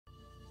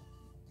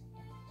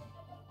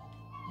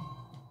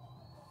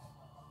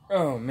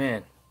Oh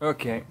man,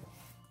 okay.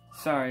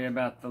 Sorry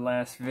about the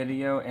last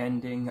video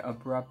ending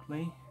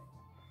abruptly.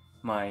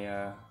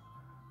 My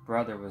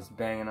brother was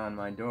banging on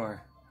my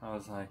door. I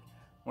was like,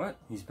 what?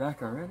 He's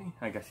back already?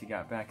 I guess he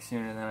got back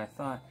sooner than I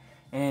thought.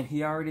 And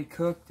he already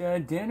cooked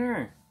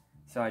dinner.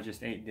 So I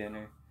just ate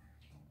dinner.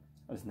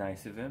 It was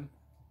nice of him.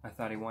 I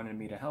thought he wanted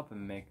me to help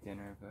him make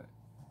dinner, but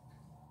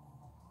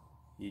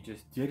he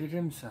just did it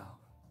himself.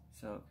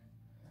 So,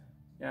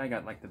 yeah, I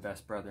got like the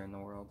best brother in the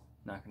world,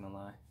 not gonna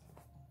lie.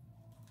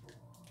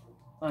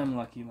 I'm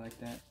lucky like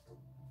that.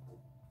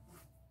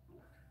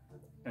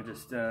 I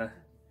just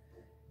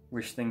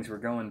wish things were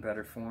going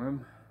better for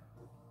him.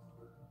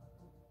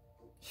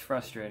 It's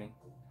frustrating.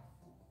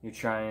 You're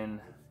trying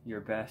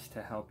your best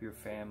to help your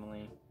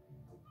family,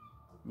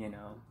 you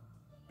know,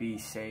 be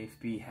safe,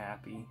 be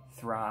happy,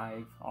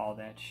 thrive, all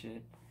that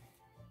shit.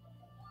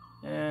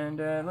 And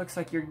it looks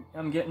like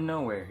I'm getting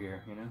nowhere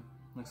here, you know?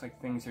 Looks like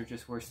things are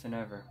just worse than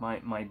ever.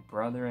 My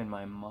brother and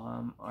my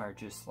mom are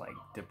just like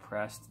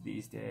depressed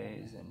these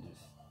days, and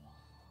just,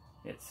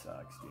 it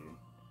sucks, dude.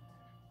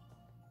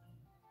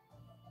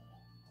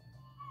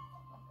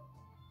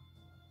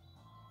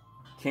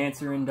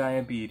 Cancer and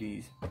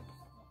diabetes,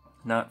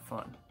 not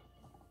fun.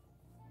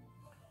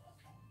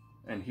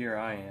 And here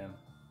I am,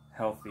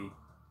 healthy,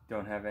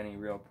 don't have any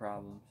real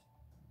problems.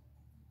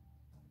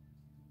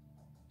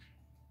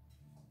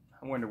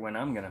 I wonder when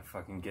I'm gonna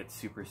fucking get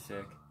super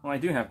sick. Well, I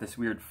do have this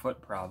weird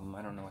foot problem.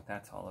 I don't know what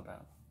that's all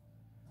about.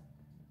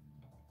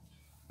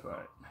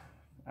 But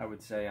I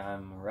would say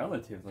I'm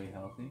relatively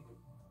healthy.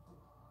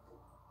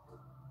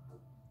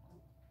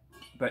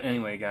 But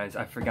anyway, guys,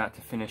 I forgot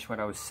to finish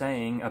what I was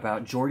saying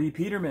about Jordy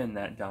Peterman,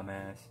 that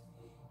dumbass.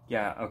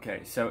 Yeah,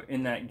 okay, so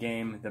in that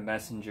game, The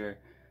Messenger,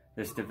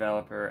 this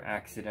developer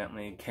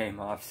accidentally came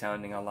off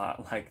sounding a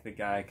lot like the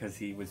guy because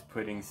he was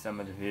putting some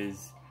of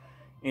his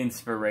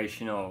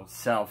inspirational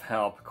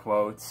self-help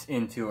quotes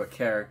into a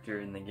character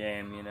in the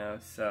game, you know,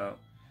 so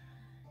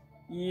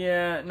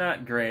yeah,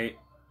 not great.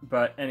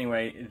 But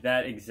anyway,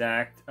 that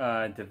exact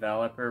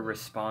developer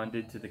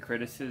responded to the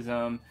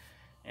criticism,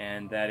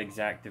 and that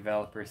exact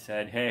developer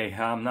said, hey,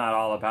 I'm not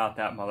all about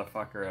that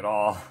motherfucker at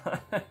all.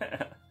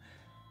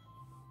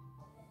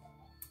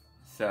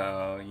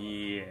 So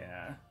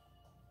yeah,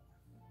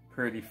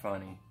 pretty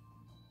funny.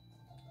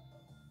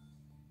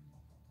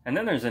 And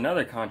then there's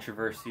another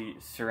controversy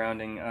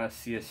surrounding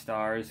Sea of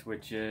Stars,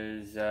 which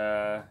is,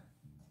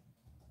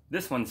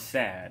 this one's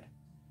sad.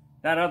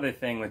 That other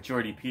thing with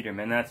Jordy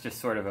Peterman, that's just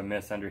sort of a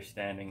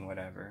misunderstanding,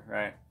 whatever,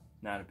 right?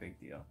 Not a big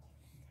deal.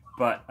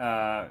 But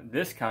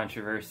this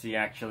controversy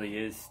actually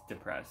is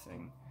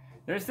depressing.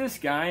 There's this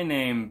guy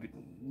named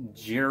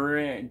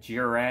Girard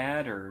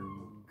or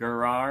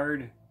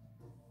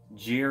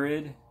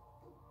Girid.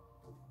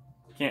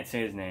 Can't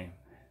say his name.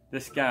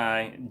 This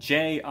guy,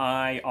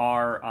 Jirid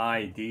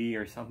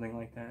or something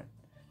like that.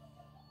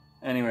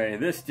 Anyway,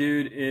 this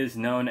dude is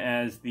known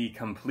as the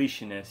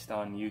Completionist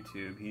on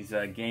YouTube. He's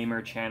a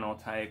gamer channel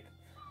type,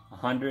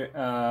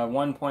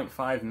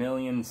 1.5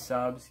 million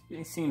subs.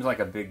 He seems like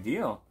a big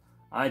deal.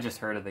 I just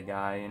heard of the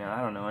guy, you know,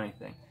 I don't know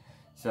anything.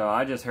 So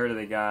I just heard of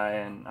the guy,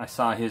 and I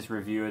saw his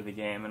review of the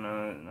game, and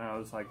I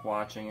was like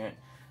watching it.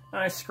 And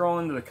I scroll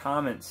into the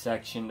comments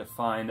section to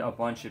find a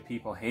bunch of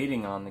people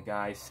hating on the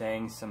guy,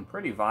 saying some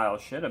pretty vile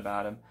shit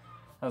about him.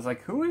 I was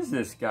like, who is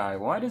this guy?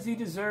 Why does he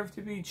deserve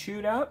to be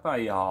chewed out by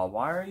y'all?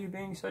 Why are you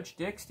being such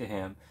dicks to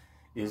him?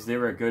 Is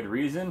there a good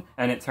reason?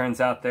 And it turns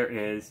out there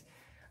is.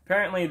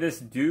 Apparently this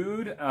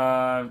dude,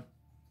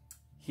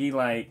 he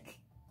like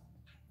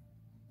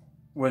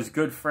was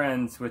good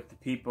friends with the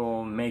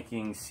people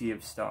making Sea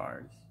of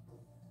Stars.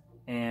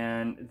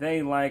 And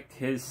they liked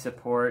his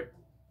support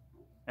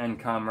and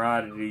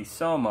camaraderie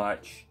so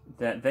much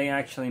that they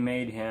actually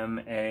made him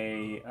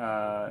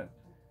a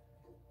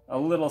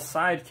little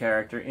side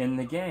character in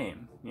the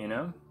game, you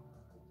know?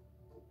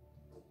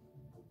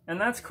 And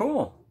that's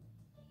cool.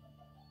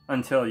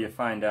 Until you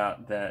find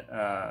out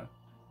that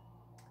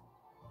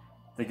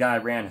the guy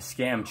ran a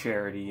scam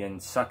charity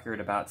and suckered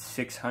about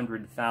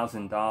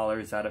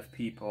 $600,000 out of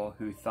people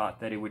who thought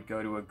that it would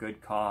go to a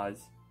good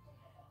cause.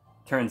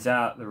 Turns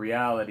out the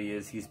reality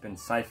is he's been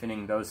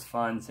siphoning those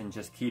funds and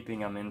just keeping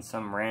them in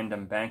some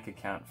random bank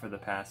account for the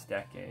past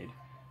decade.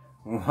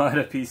 What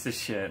a piece of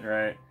shit,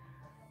 right?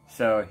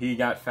 So he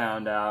got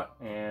found out,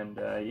 and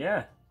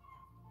yeah.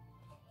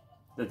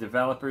 The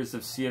developers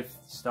of Sea of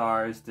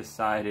Stars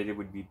decided it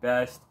would be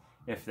best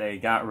if they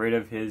got rid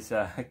of his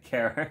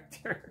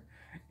character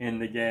in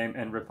the game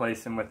and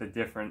replace him with a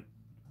different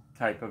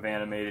type of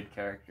animated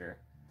character.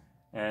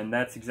 And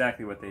that's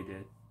exactly what they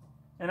did.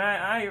 And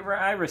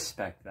I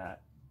respect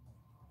that.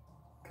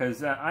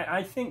 Because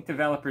I think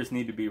developers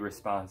need to be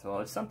responsible.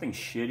 If something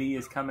shitty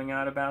is coming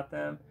out about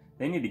them,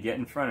 they need to get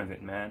in front of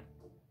it, man.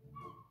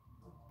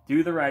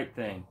 Do the right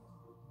thing.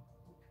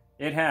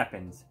 It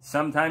happens.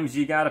 Sometimes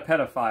you got a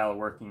pedophile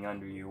working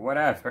under you.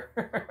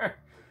 Whatever.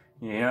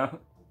 You know?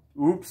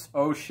 Oops.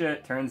 Oh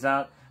shit. Turns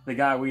out the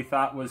guy we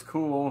thought was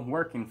cool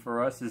working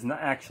for us is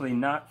not actually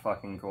not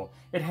fucking cool.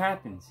 It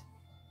happens.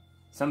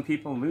 Some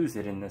people lose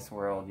it in this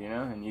world, you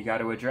know, and you got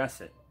to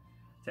address it.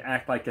 To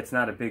act like it's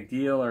not a big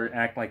deal or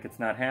act like it's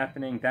not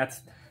happening,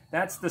 that's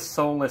the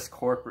soulless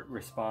corporate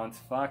response.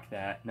 Fuck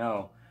that.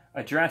 No,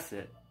 address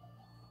it.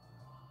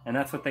 And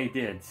that's what they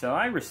did. So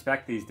I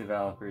respect these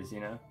developers, you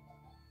know.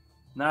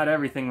 Not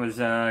everything was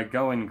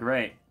going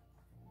great,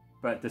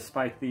 but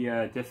despite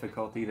the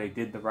difficulty, they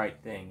did the right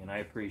thing, and I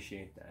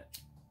appreciate that.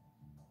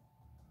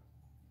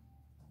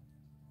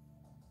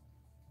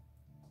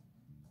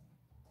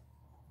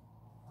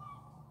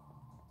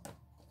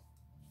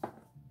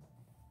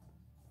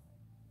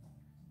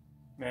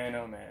 Man,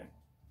 oh man.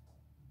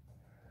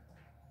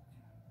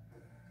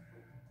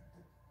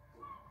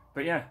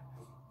 But yeah,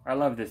 I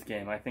love this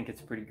game. I think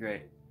it's pretty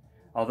great.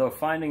 Although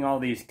finding all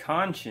these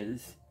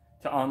conches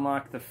to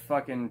unlock the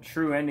fucking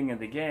true ending of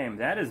the game,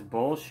 that is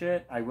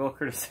bullshit. I will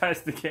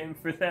criticize the game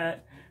for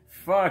that.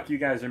 Fuck, you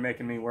guys are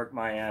making me work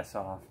my ass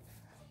off.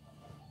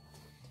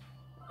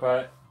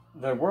 But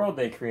the world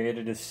they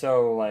created is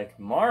so, like,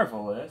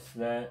 marvelous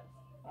that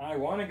I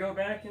want to go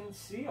back and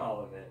see all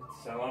of it.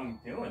 So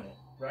I'm doing it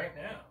right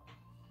now.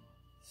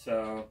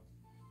 So,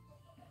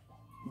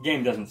 the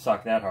game doesn't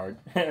suck that hard.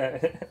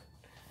 And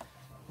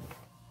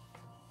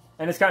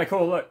it's kind of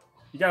cool, look.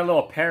 You got a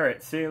little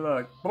parrot, see,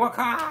 look.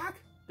 Blockcock!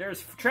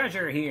 There's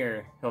treasure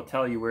here. He'll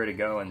tell you where to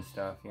go and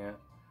stuff, yeah.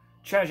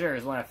 Treasure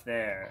is left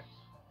there.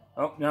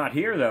 Oh, not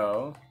here,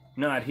 though.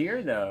 Not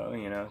here, though,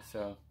 you know,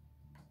 so.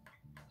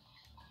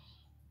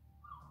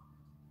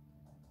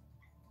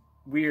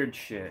 Weird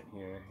shit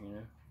here, you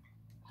know.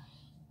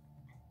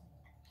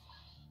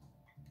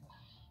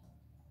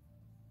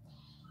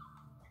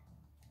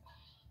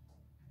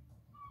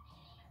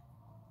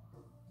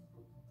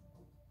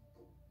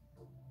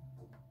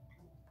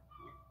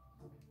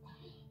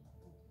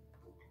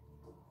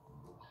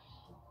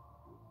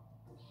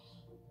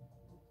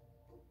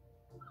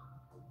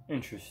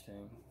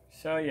 Interesting.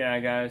 So yeah,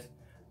 guys,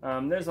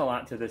 there's a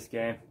lot to this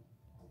game.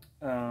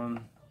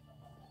 But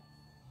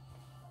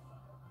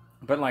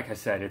like I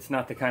said, it's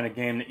not the kind of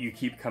game that you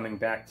keep coming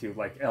back to,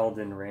 like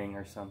Elden Ring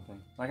or something.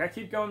 Like, I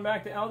keep going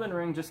back to Elden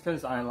Ring just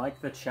because I like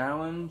the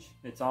challenge.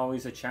 It's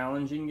always a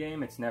challenging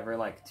game. It's never,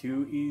 like,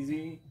 too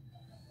easy.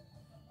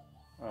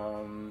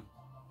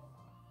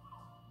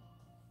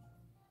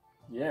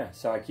 Yeah,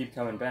 so I keep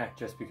coming back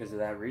just because of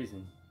that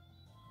reason.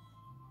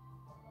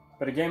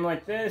 But a game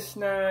like this,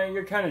 nah,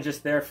 you're kind of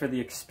just there for the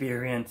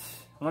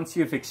experience. Once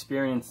you've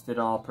experienced it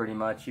all pretty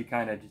much, you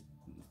kind of just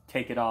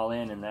take it all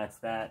in and that's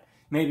that.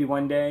 Maybe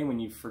one day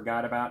when you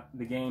forgot about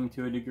the game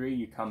to a degree,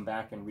 you come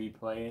back and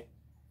replay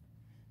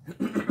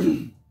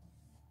it.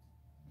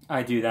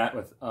 I do that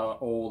with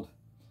old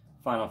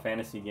Final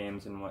Fantasy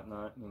games and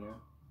whatnot, you know.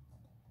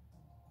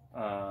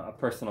 A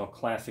personal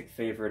classic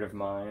favorite of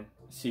mine,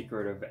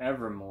 Secret of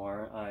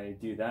Evermore, I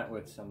do that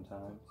with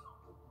sometimes.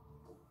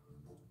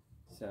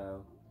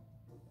 So...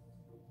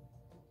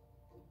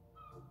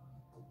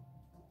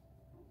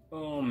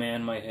 oh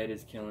man, my head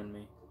is killing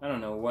me. I don't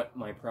know what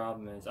my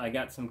problem is. I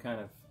got some kind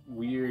of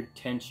weird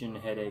tension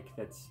headache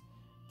that's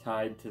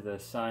tied to the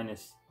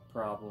sinus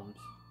problems.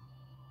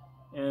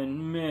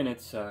 And man,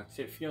 it sucks.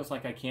 It feels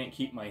like I can't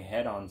keep my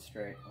head on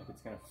straight, like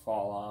it's gonna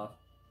fall off.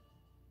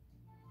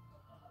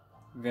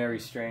 Very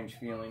strange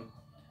feeling.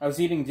 I was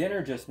eating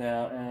dinner just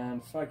now,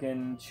 and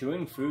fucking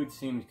chewing food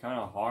seemed kind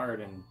of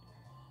hard, and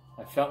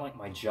I felt like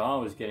my jaw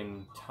was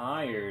getting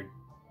tired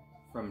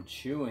from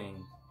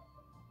chewing.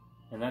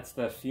 And that's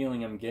the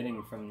feeling I'm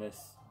getting from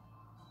this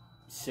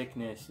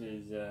sickness,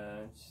 is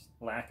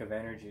lack of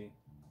energy.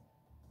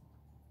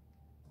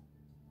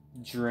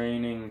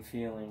 Draining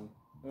feeling.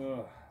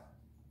 Ugh.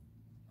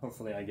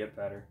 Hopefully I get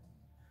better.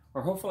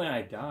 Or hopefully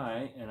I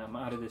die and I'm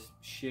out of this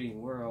shitty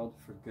world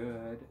for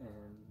good,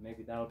 and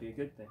maybe that'll be a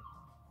good thing.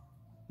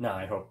 No,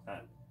 I hope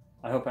not.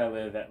 I hope I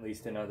live at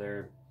least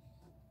another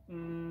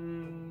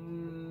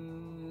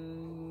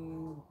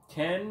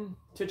 10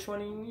 to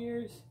 20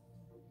 years.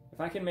 If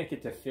I can make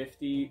it to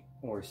 50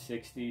 or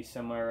 60,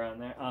 somewhere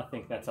around there, I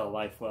think that's a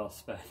life well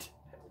spent.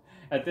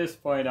 At this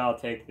point, I'll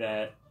take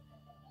that,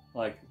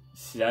 like,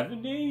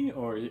 70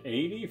 or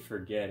 80,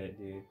 forget it,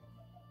 dude.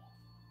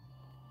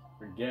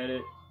 Forget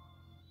it.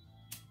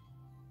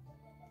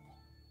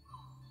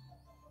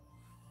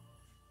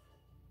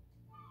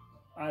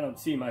 I don't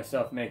see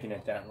myself making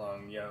it that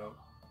long, yo.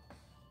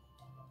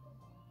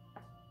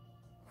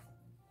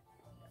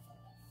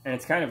 And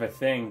it's kind of a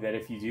thing that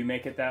if you do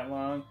make it that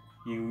long,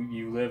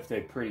 you lived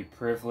a pretty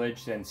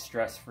privileged and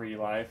stress-free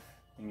life,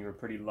 and you were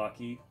pretty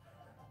lucky.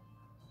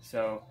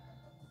 So,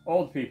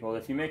 old people,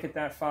 if you make it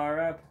that far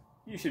up,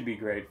 you should be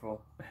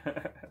grateful.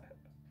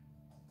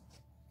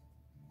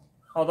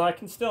 Although I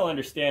can still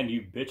understand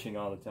you bitching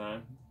all the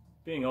time.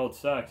 Being old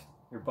sucks.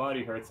 Your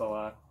body hurts a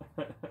lot.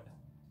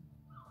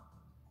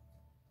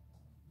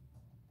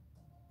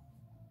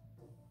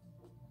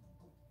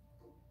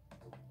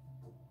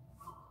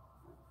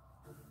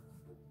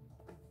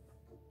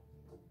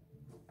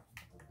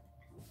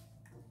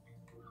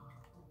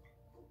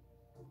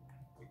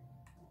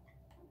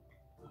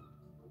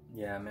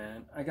 Yeah,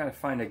 man. I gotta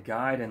find a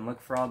guide and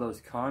look for all those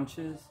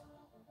conches.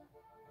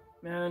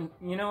 Man,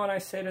 you know what I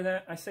say to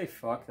that? I say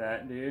fuck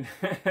that, dude.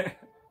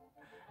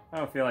 I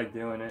don't feel like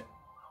doing it.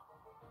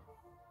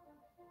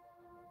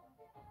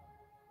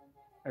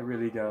 I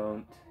really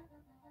don't.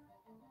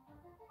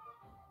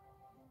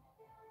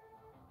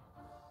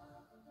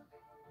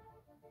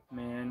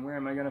 Man, where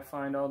am I gonna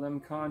find all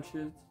them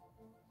conches?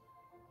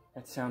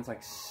 That sounds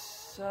like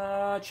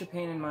such a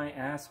pain in my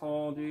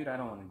asshole, dude. I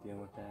don't want to deal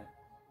with that.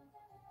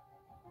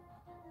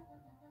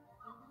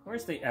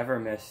 Where's the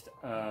Evermist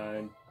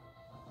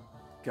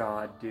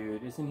god,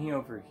 dude? Isn't he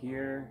over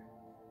here?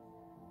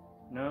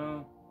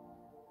 No?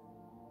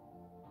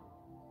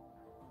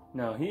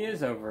 No, he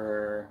is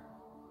over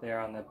there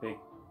on that big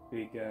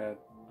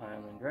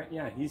island, right?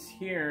 Yeah, he's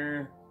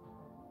here.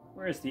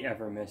 Where's the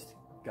Evermist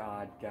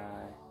god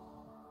guy?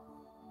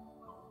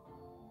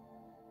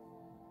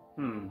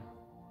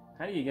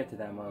 How do you get to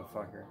that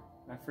motherfucker?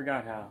 I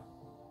forgot how.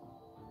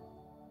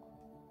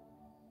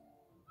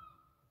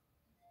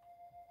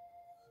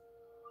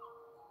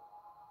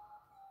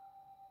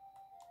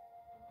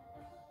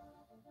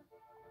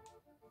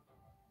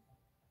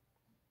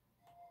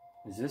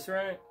 Is this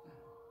right?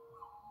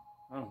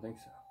 I don't think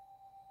so.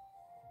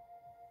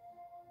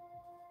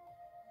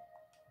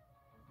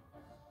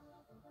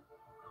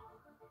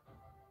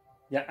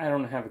 Yeah, I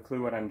don't have a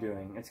clue what I'm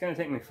doing. It's gonna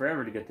take me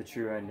forever to get the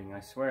true ending, I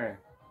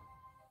swear.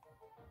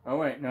 Oh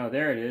wait, no,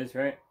 there it is,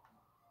 right?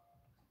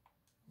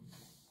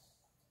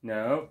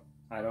 No,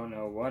 I don't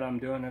know what I'm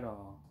doing at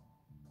all.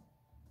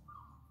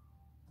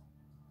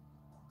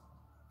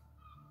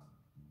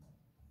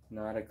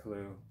 Not a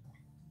clue.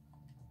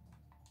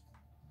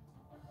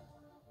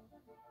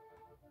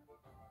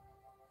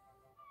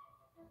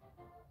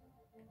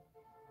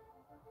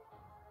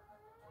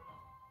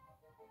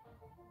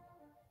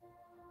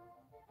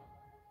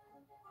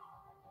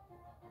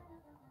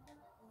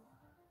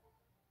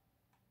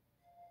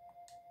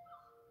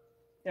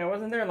 Yeah,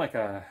 wasn't there like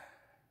a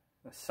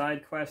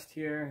side quest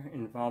here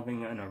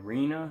involving an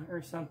arena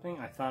or something?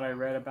 I thought I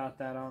read about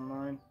that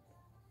online.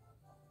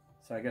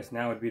 So I guess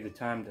now would be the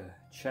time to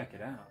check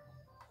it out.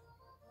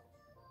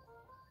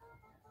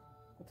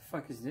 What the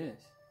fuck is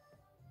this?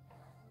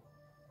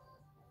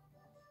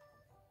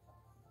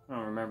 I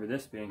don't remember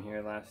this being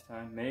here last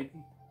time, maybe?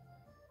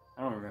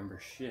 I don't remember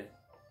shit.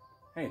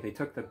 Hey, they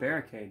took the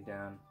barricade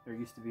down. There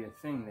used to be a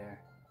thing there.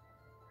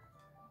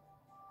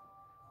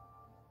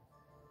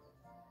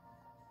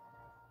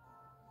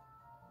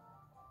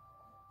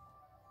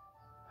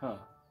 Huh.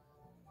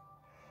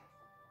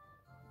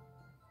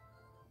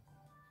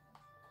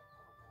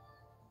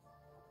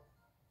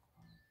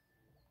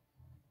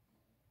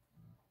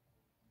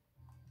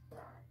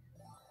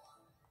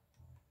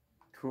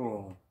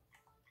 Cool.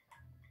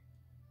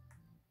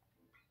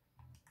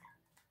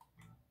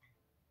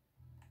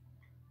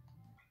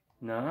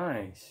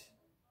 Nice.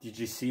 Did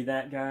you see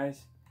that,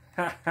 guys?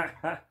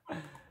 I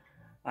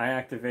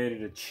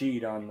activated a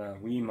cheat on the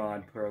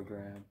WeMod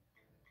program.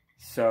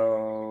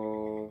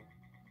 So,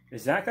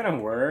 is that gonna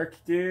work,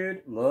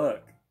 dude?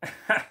 Look.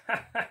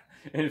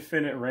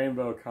 Infinite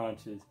rainbow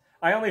conches.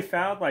 I only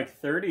found like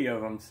 30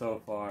 of them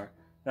so far.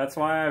 That's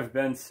why I've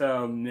been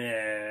so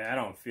meh. I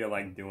don't feel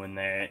like doing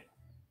that.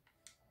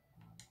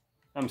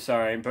 I'm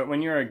sorry, but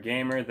when you're a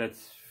gamer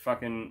that's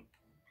fucking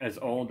as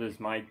old as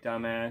my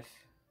dumbass,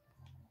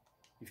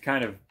 you've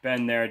kind of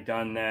been there,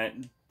 done that,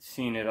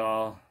 seen it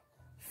all.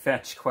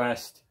 Fetch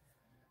quest,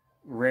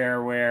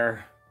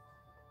 rareware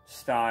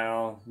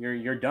style.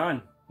 You're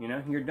done. You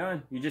know, you're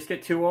done. You just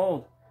get too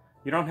old.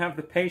 You don't have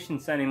the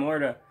patience anymore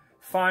to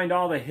find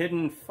all the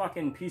hidden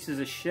fucking pieces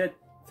of shit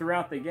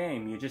throughout the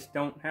game. You just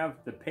don't have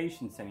the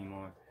patience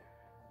anymore.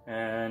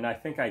 And I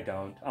think I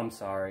don't. I'm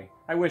sorry.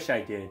 I wish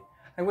I did.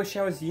 I wish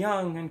I was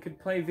young and could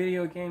play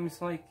video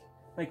games like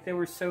they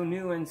were so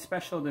new and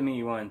special to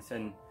me once,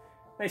 and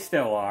they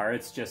still are.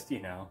 It's just,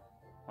 you know,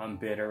 I'm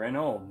bitter and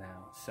old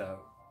now, so.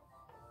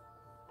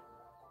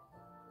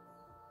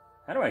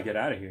 How do I get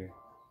out of here?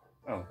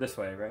 Oh, this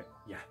way, right?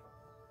 Yeah.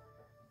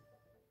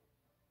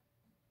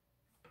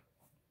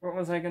 What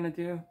was I gonna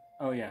do?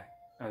 Oh yeah,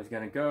 I was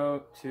gonna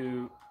go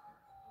to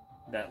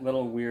that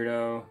little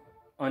weirdo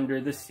under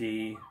the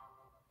sea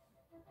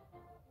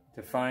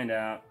to find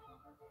out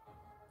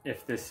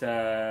if this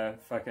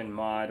fucking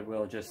mod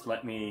will just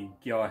let me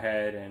go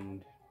ahead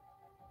and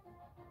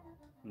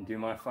do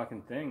my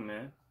fucking thing,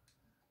 man.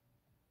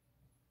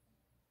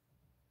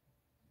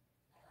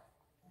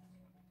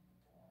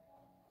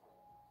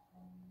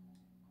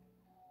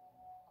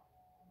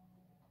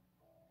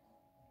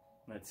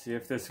 Let's see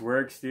if this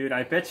works, dude.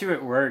 I bet you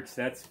it works.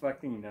 That's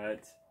fucking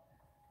nuts.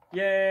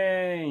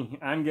 Yay!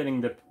 I'm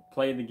getting to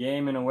play the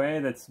game in a way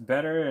that's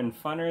better and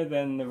funner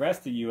than the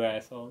rest of you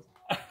assholes.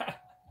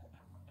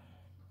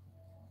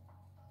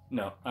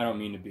 No, I don't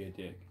mean to be a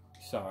dick.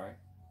 Sorry.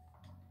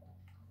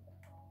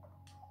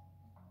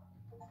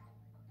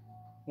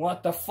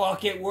 What the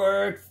fuck? It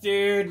works,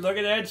 dude! Look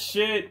at that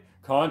shit!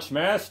 Conch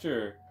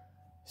Master!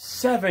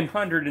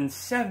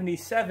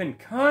 777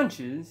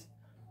 conches?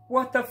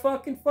 What the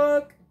fucking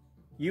fuck?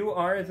 You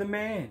are the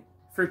man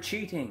for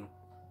cheating.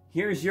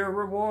 Here's your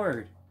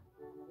reward.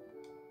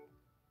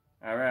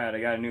 Alright, I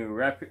got a new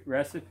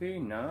recipe.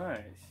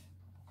 Nice.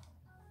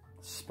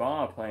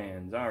 Spa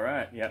plans.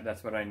 Alright, yep,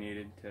 that's what I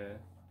needed to...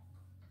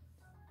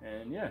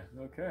 And yeah,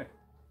 okay.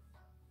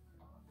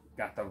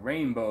 Got the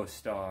rainbow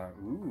star.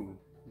 Ooh,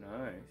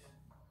 nice.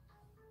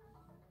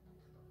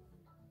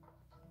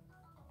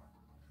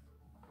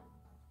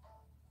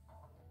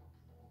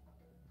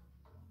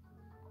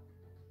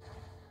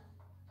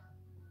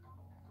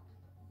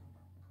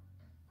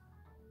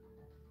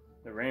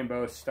 The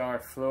rainbow star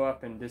flew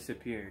up and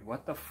disappeared.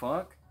 What the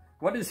fuck?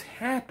 What is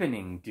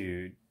happening,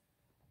 dude?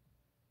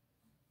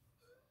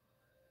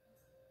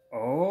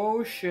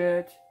 Oh,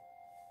 shit.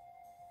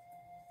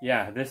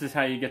 Yeah, this is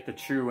how you get the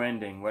true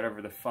ending,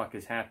 whatever the fuck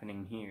is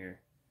happening here.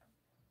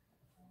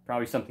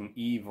 Probably something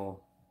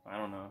evil. I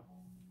don't know.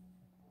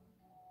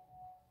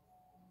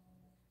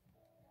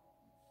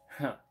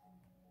 Huh.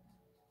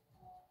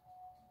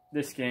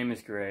 This game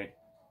is great.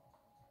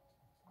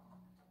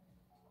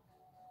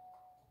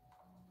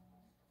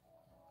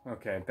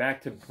 Okay,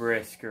 back to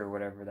Brisk or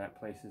whatever that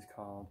place is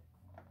called.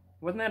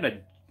 Wasn't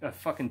that a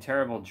fucking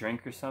terrible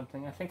drink or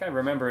something? I think I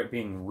remember it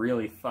being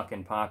really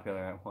fucking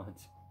popular at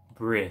once.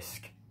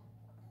 Brisk.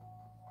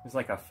 It was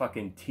like a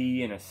fucking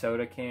tea in a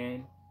soda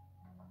can.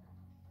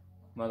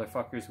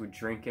 Motherfuckers would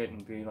drink it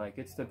and be like,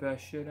 it's the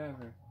best shit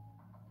ever.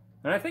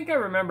 And I think I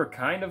remember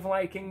kind of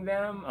liking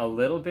them a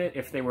little bit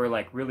if they were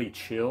like really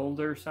chilled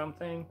or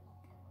something.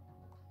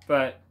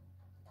 But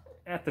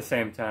at the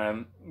same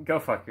time, go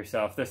fuck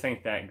yourself. This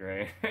ain't that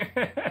great.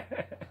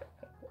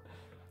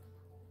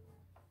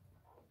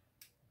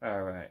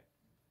 Alright.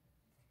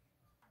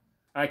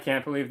 I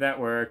can't believe that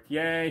worked.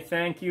 Yay,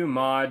 thank you,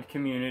 mod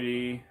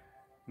community.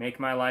 Make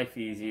my life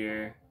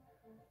easier.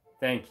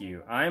 Thank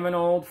you. I'm an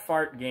old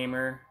fart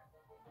gamer.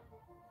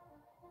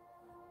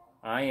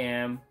 I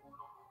am.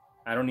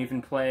 I don't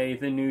even play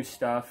the new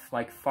stuff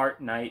like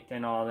Fart Night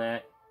and all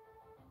that.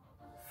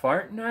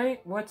 Fart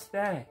Night? What's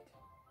that?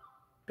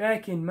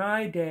 Back in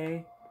my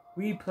day,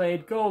 we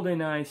played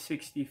GoldenEye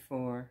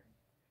 64.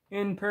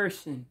 In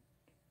person.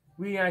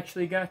 We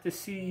actually got to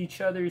see each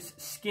other's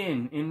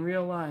skin in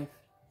real life.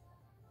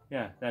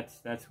 Yeah,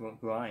 that's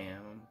who I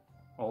am. I'm an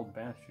old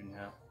bastard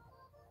now.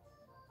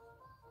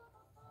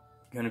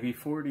 Gonna be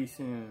 40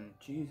 soon.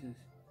 Jesus.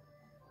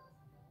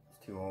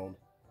 It's too old.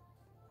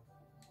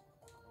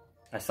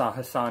 I saw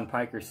Hassan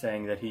Piker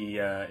saying that he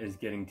is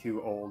getting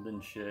too old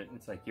and shit.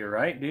 It's like, you're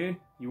right, dude.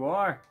 You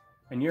are.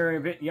 And you're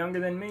a bit younger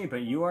than me,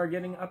 but you are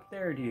getting up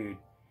there, dude.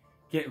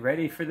 Get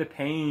ready for the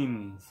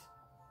pains.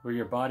 Where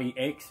your body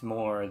aches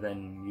more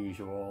than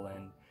usual.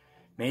 And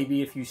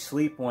maybe if you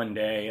sleep one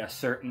day a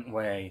certain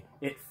way,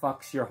 it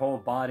fucks your whole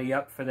body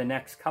up for the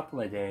next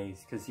couple of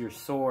days. Because you're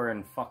sore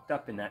and fucked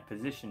up in that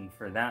position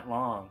for that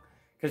long.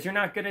 Because you're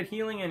not good at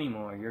healing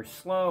anymore. You're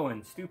slow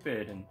and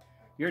stupid and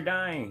you're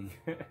dying.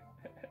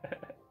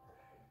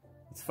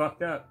 It's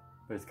fucked up,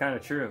 but it's kind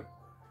of true.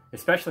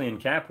 Especially in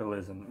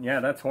capitalism.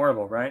 Yeah, that's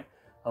horrible, right?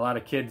 A lot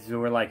of kids who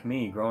were like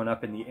me, growing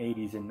up in the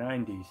 80s and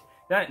 90s.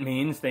 That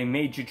means they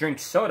made you drink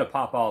soda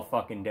pop all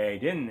fucking day,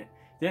 didn't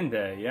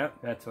they? Yep,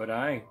 that's what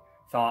I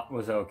thought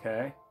was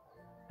okay.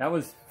 That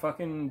was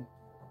fucking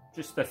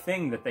just a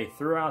thing that they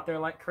threw out there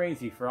like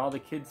crazy for all the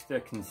kids to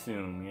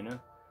consume, you know?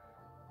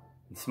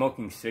 And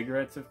smoking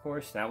cigarettes, of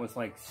course, that was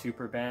like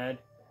super bad.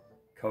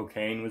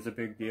 Cocaine was a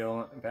big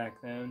deal back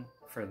then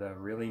for the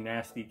really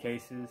nasty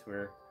cases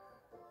where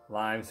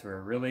lives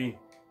were really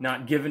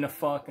not giving a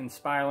fuck and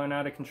spiraling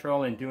out of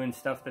control and doing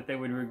stuff that they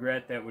would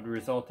regret that would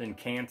result in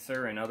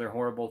cancer and other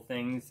horrible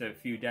things a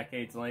few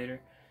decades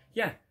later.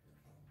 Yeah,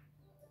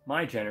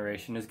 my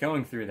generation is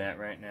going through that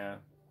right now.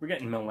 We're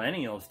getting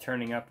millennials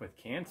turning up with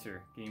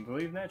cancer. Can you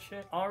believe that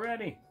shit?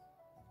 Already.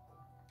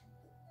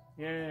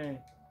 Yay.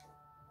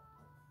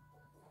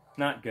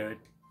 Not good.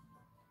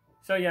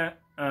 So yeah,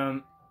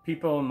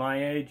 people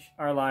my age,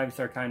 our lives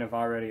are kind of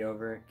already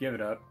over. Give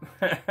it up.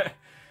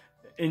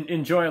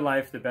 Enjoy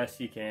life the best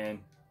you can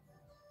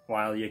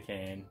while you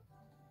can.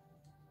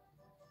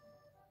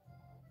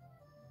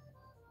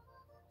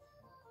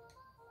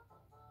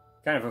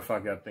 Kind of a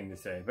fucked up thing to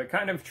say, but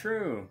kind of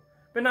true.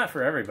 But not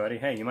for everybody.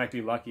 Hey, you might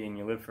be lucky and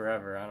you live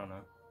forever. I don't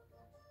know.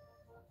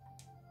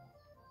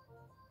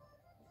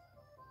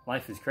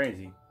 Life is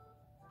crazy.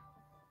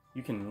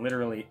 You can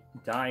literally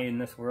die in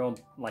this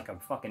world like a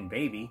fucking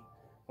baby.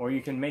 Or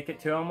you can make it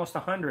to almost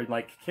 100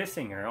 like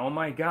kissing her. Oh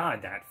my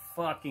god, that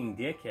fucking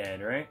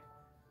dickhead, right?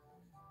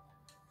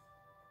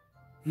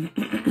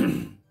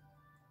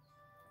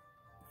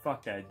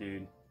 Fuck that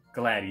dude.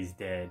 Glad he's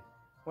dead.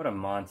 What a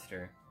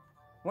monster.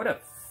 What a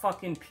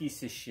fucking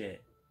piece of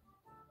shit.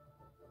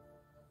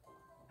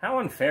 How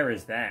unfair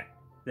is that?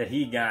 That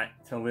he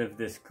got to live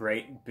this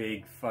great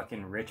big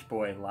fucking rich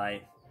boy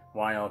life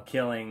while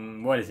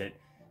killing, what is it,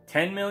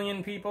 10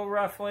 million people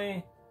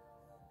roughly?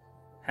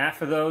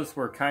 Half of those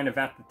were kind of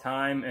at the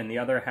time, and the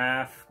other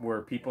half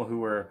were people who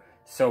were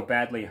so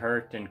badly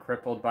hurt and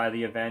crippled by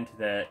the event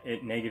that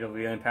it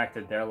negatively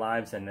impacted their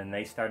lives, and then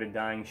they started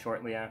dying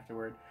shortly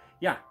afterward.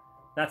 Yeah,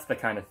 that's the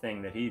kind of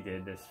thing that he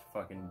did, this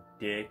fucking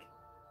dick.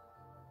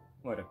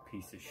 What a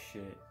piece of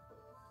shit.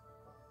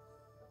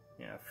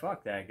 Yeah,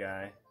 fuck that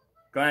guy.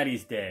 Glad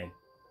he's dead.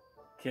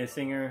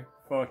 Kissinger,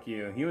 fuck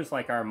you. He was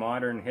like our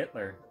modern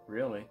Hitler,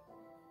 really.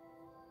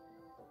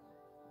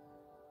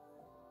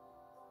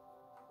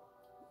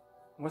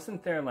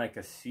 Wasn't there like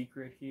a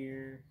secret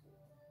here?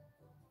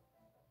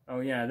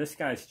 Oh yeah, this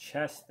guy's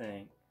chest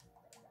thing.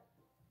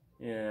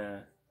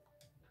 Yeah.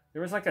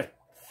 There was like a...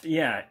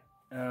 Yeah.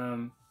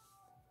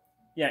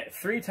 Yeah,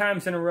 3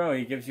 times in a row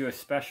he gives you a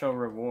special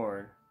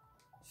reward.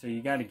 So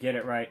you gotta get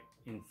it right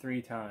in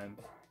 3 times.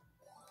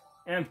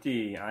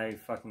 Empty. I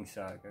fucking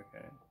suck.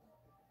 Okay.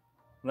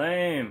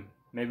 Lame.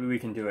 Maybe we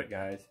can do it,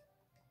 guys.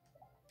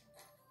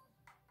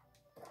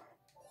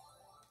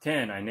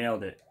 10. I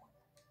nailed it.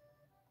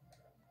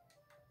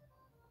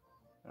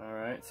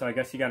 Alright, so I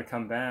guess you gotta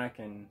come back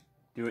and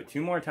do it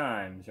 2 more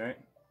times, right?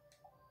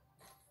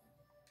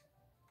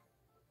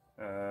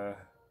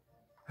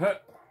 Huh.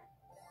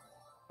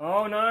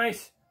 Oh,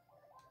 nice!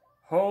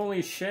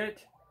 Holy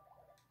shit!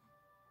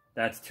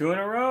 That's 2 in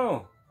a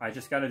row! I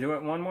just gotta do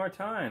it 1 more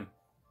time.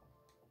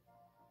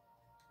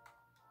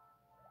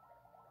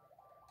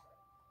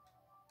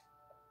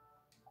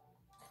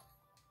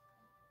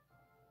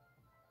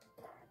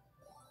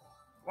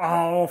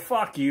 Oh,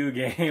 fuck you,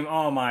 game.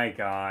 Oh my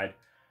god.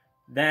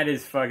 That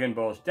is fucking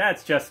bullshit.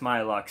 That's just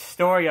my luck.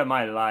 Story of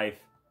my life.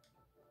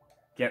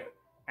 Get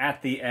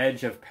at the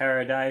edge of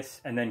paradise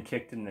and then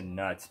kicked in the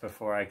nuts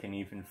before I can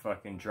even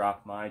fucking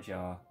drop my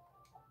jaw.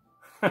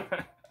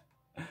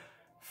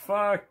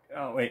 Fuck.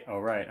 Oh, wait. Oh,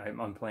 right.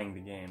 I'm playing the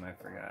game. I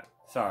forgot.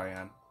 Sorry,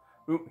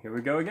 Ooh, here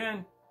we go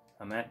again.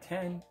 I'm at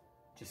 10.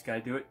 Just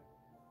gotta do it.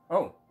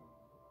 Oh.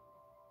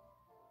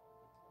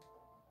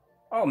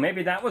 Oh,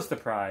 maybe that was the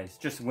prize.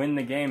 Just win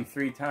the game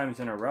 3 times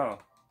in a row.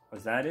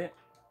 Was that it?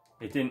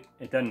 It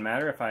doesn't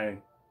matter if I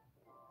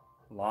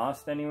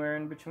lost anywhere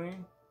in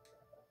between?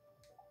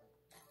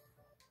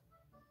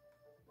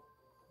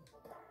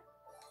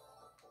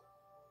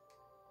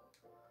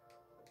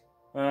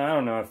 I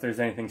don't know if there's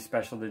anything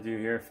special to do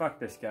here. Fuck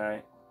this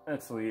guy.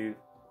 Let's leave.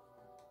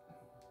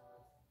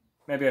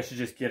 Maybe I should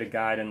just get a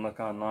guide and look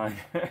online.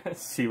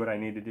 See what I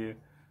need to do.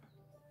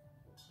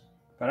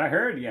 But I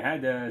heard you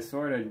had to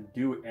sort of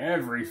do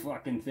every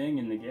fucking thing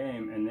in the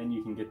game and then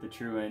you can get the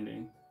true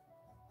ending.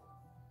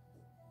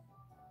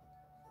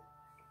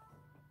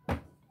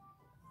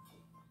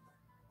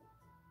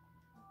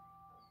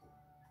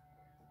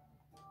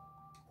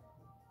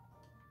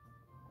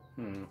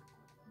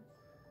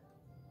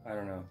 I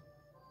don't know.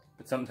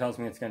 But something tells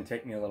me it's going to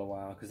take me a little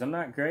while, because I'm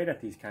not great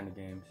at these kind of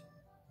games.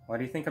 Why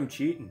do you think I'm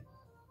cheating?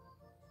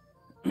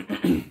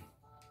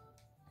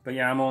 But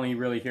yeah, I'm only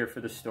really here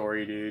for the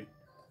story, dude.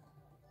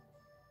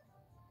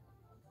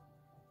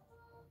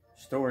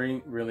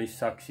 Story really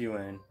sucks you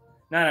in.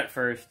 Not at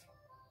first.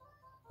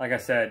 Like I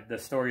said, the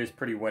story is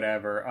pretty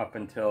whatever up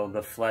until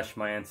the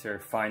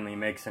Fleshmancer finally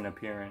makes an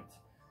appearance.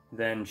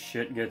 Then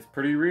shit gets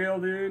pretty real,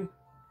 dude.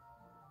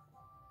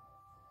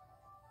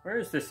 Where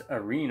is this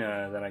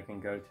arena that I can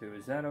go to?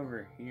 Is that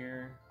over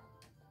here?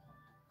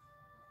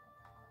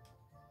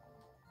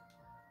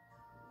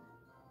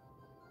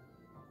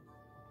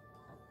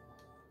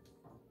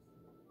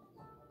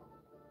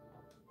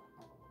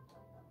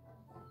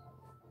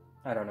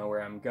 I don't know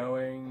where I'm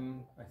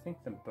going. I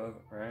think the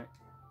boat, right?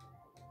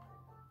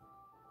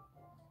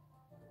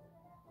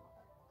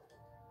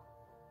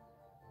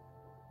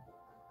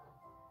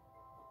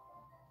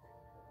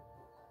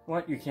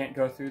 What? You can't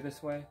go through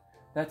this way?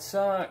 That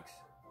sucks.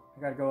 I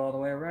gotta go all the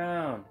way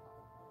around.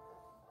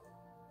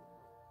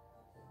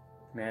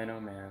 Man, oh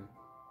man.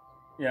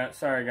 Yeah,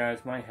 sorry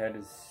guys, my head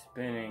is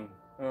spinning.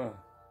 Ugh.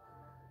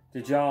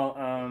 Did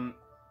y'all,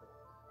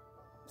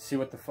 see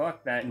what the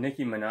fuck that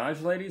Nicki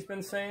Minaj lady's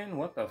been saying?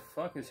 What the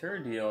fuck is her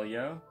deal,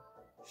 yo?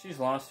 She's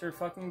lost her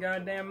fucking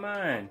goddamn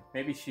mind.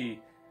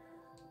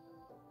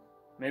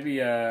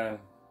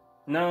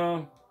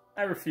 No,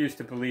 I refuse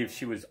to believe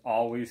she was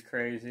always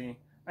crazy.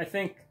 I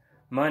think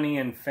money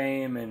and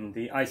fame and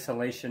the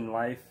isolation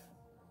life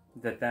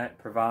that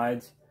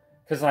provides,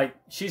 because like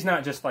she's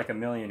not just like a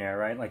millionaire,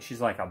 right? Like she's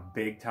like a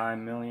big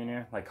time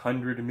millionaire, like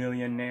 100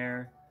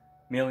 millionaire,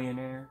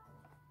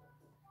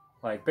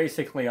 like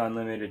basically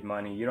unlimited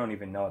money. You don't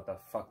even know what the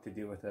fuck to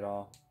do with it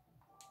all.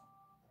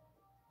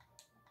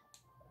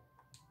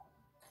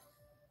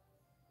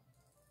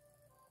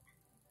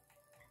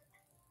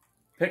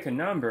 Pick a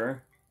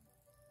number.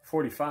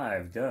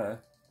 45, duh.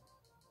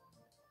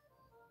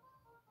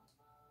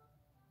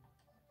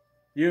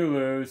 You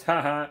lose,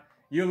 haha.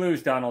 You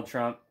lose, Donald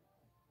Trump.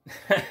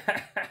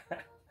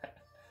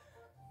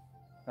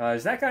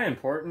 Is that guy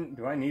important?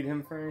 Do I need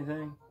him for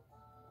anything?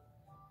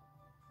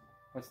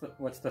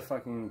 What's the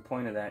fucking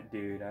point of that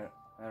dude? I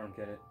don't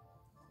get it.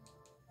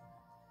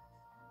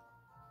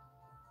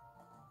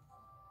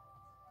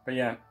 But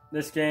yeah,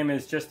 this game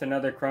is just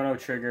another Chrono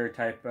Trigger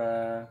type,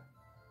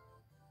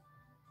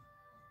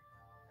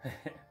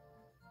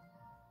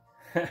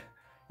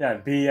 yeah,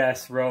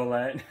 BS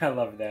roulette. I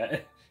love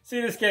that.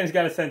 See, this game's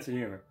got a sense of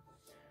humor.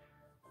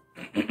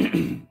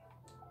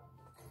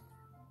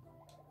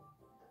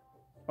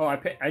 Oh,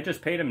 I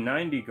just paid him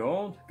 90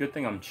 gold? Good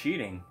thing I'm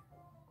cheating.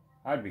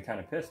 I'd be kind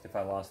of pissed if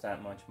I lost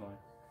that much money.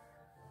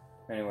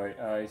 Anyway,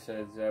 he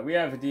says, we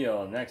have a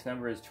deal. Next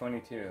number is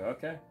 22.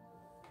 Okay.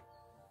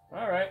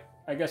 Alright.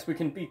 I guess we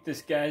can beat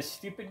this guy's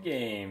stupid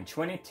game.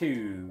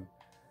 22.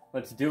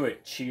 Let's do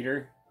it,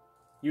 cheater.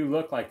 You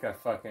look like a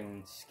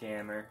fucking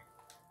scammer.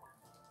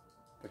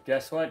 But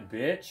guess what,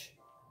 bitch?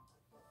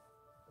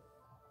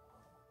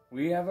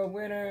 We have a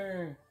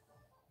winner.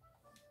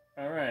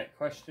 Alright,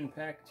 question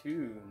pack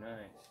 2.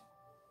 Nice.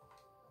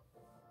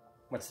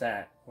 What's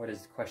that? What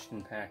is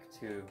question pack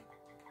 2?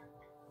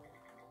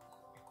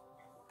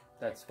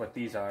 That's what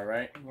these are,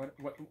 right?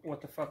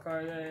 What the fuck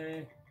are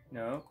they?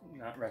 No,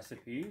 not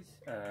recipes.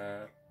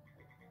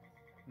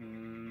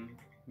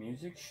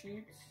 Music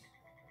sheets?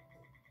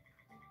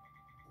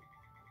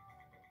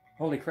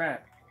 Holy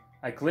crap.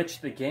 I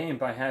glitched the game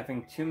by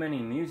having too many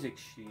music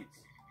sheets.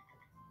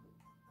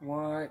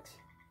 What?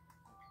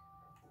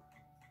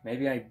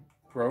 Maybe I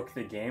broke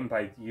the game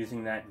by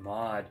using that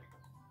mod.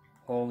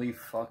 Holy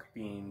fuck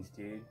beans,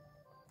 dude.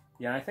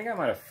 Yeah, I think I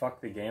might have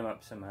fucked the game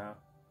up somehow.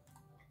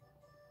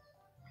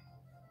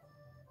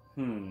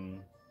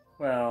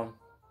 Well,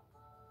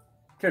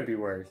 could be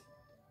worse.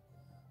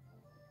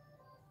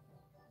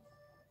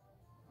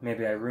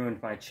 Maybe I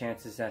ruined my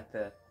chances at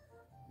the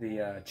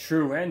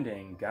true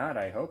ending. God,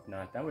 I hope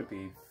not. That would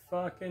be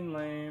fucking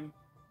lame.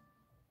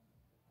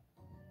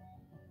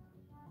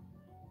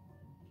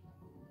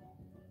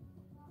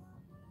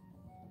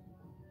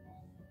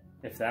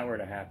 If that were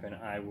to happen,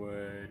 I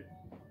would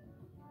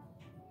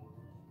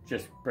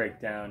just break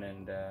down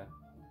and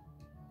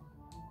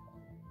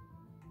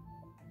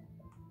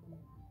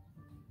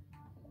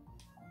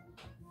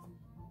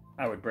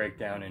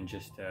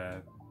just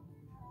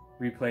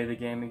replay the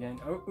game again.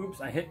 Oh,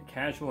 oops, I hit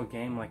casual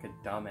game like a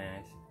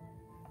dumbass.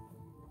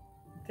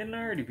 Didn't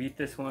I already beat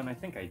this one? I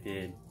think I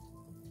did.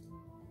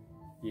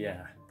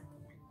 Yeah.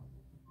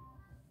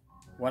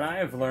 What I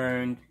have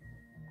learned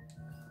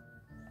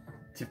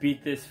to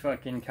beat this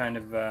fucking kind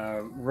of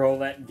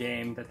roulette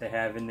game that they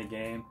have in the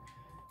game,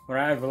 what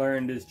I've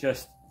learned is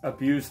just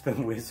abuse the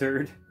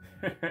wizard.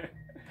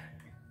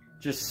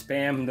 Just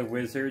spam the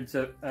wizard's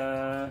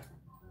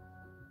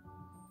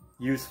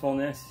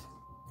usefulness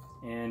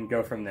and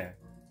go from there.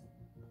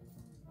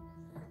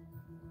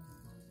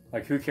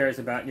 Like, who cares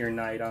about your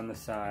knight on the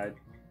side?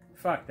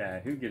 Fuck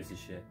that. Who gives a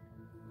shit?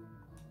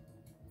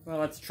 Well,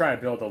 let's try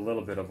to build a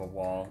little bit of a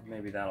wall.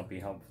 Maybe that'll be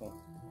helpful.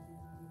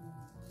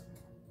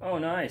 Oh,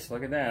 nice.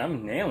 Look at that.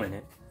 I'm nailing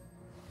it.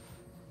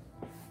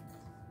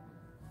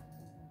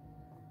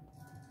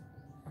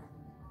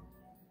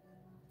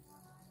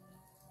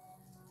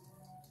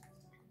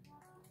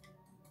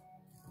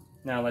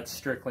 Now let's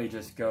strictly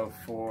just go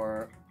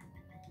for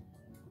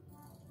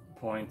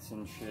points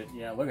and shit.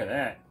 Yeah, look at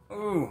that.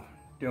 Ooh,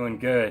 doing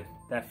good.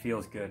 That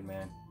feels good,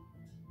 man.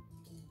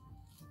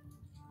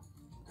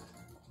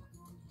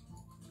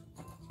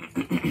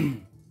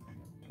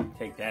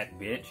 Take that,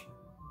 bitch.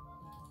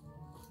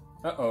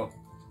 Uh-oh.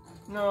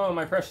 No,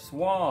 my precious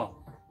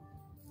wall.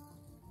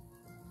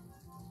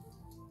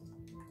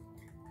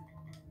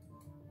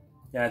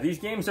 Yeah, these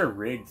games are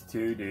rigged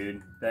too,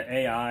 dude. The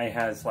AI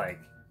has, like,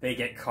 they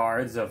get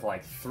cards of,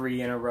 like,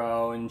 3 in a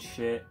row and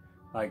shit.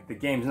 Like, the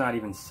game's not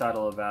even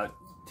subtle about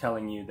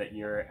telling you that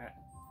you're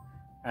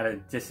at a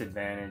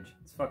disadvantage.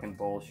 It's fucking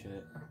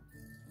bullshit.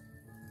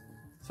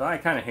 So I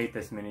kind of hate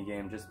this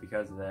minigame just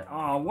because of that.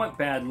 Oh, what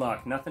bad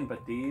luck. Nothing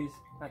but these?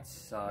 That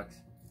sucks.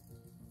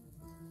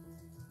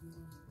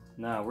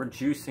 No, we're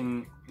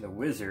juicing the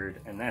wizard,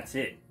 and that's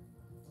it.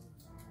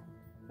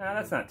 Nah,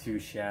 that's not too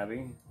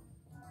shabby.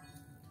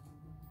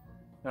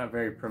 Not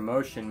very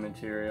promotion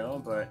material,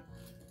 but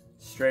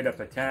straight up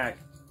attack.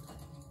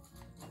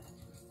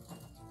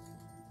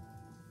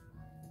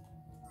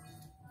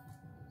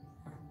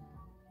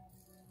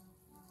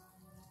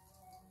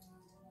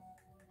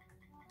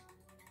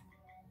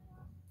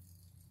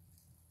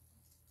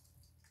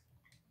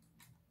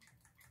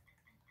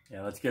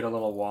 Yeah, let's get a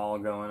little wall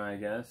going, I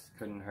guess.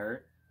 Couldn't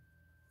hurt.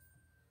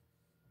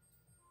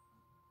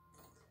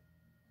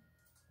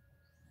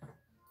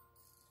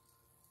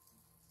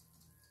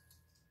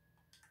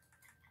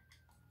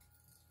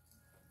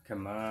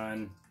 Come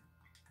on.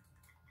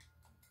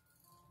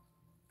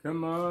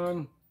 Come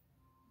on.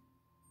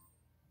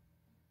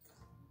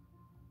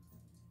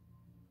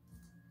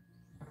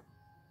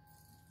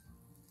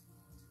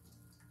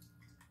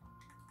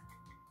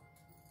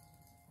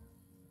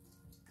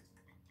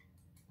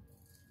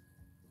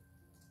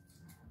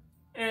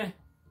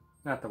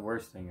 Not the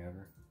worst thing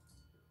ever.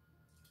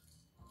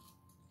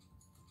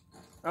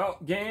 Oh,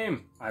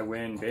 game! I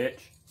win, bitch.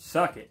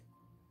 Suck it.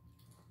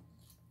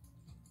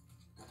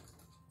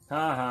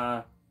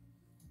 Haha.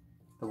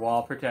 The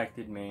wall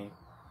protected me.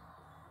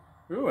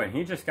 Ooh, and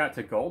he just got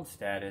to gold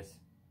status.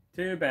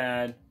 Too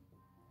bad.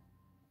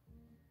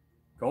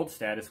 Gold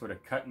status would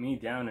have cut me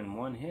down in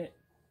one hit.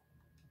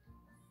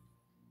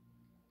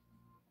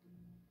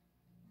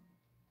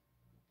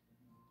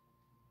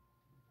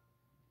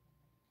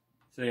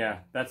 So yeah,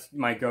 that's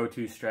my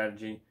go-to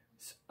strategy.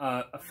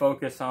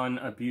 Focus on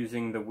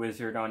abusing the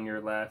wizard on your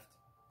left.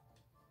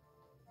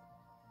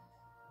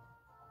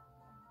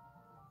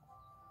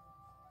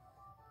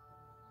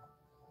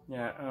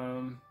 Yeah,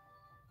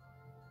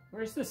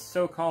 where's this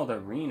so-called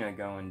arena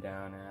going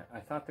down at? I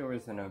thought there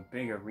was a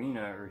big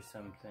arena or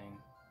something.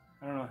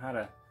 I don't know how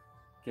to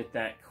get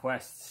that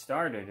quest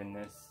started in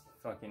this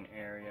fucking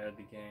area of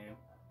the game.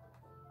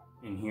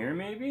 In here,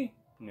 maybe?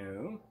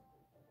 No.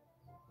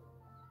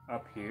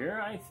 Up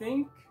here, I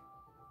think?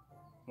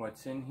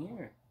 What's in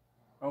here?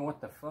 Oh,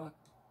 what the fuck?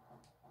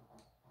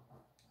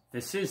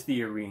 This is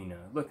the arena.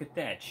 Look at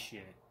that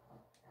shit.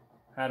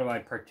 How do I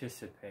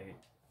participate?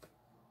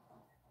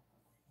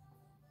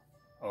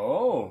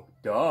 Oh,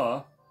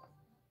 duh.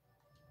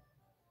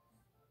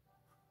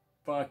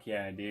 Fuck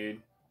yeah,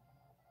 dude.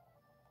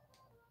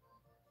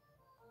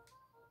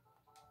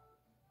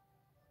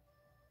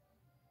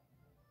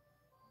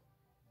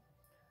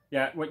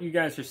 Yeah, what you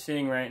guys are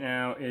seeing right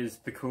now is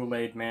the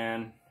Kool-Aid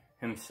Man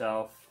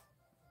himself.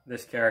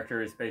 This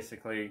character is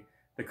basically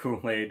the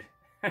Kool-Aid.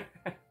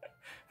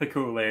 The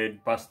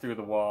Kool-Aid, bust through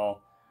the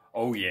wall.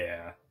 Oh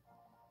yeah.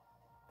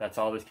 That's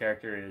all this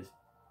character is.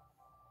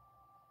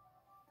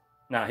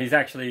 Now, he's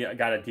actually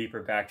got a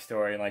deeper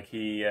backstory. Like,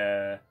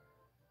 yeah,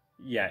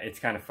 it's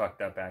kind of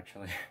fucked up,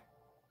 actually.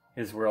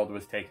 His world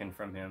was taken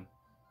from him.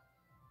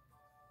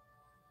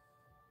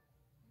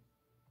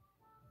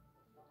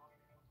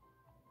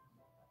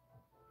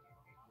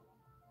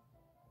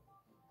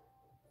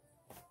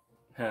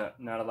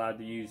 Not allowed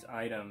to use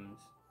items.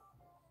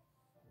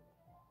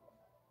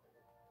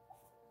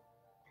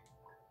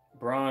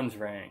 Bronze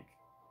rank.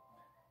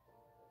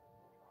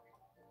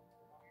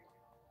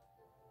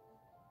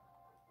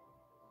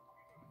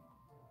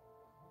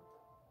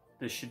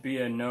 This should be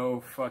a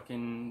no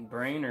fucking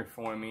brainer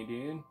for me,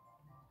 dude.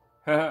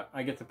 Haha,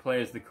 I get to play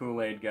as the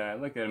Kool-Aid guy.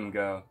 Look at him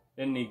go.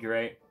 Isn't he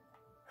great?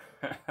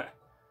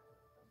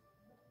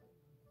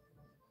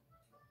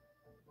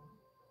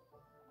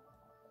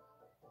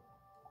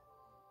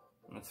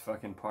 Let's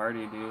fucking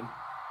party, dude.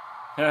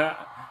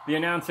 The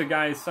announcer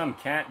guy is some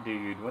cat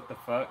dude. What the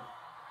fuck?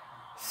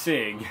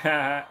 Sig.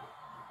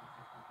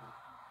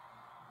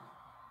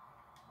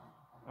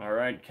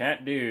 Alright,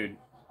 cat dude.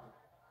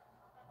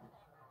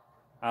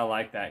 I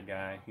like that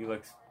guy. He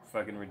looks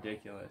fucking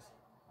ridiculous.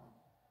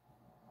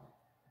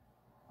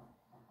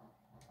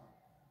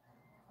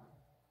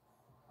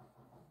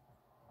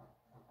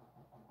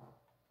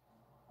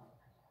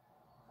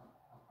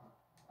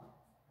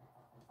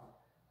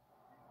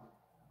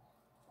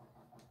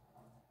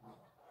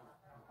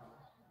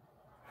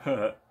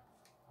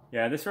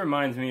 Yeah, this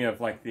reminds me of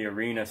like the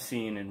arena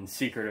scene in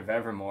Secret of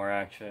Evermore,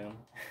 actually.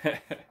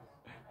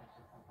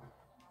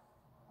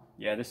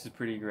 Yeah, this is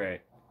pretty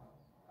great.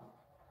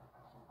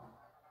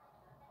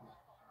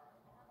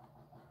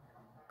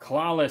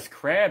 Clawless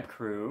Crab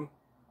Crew.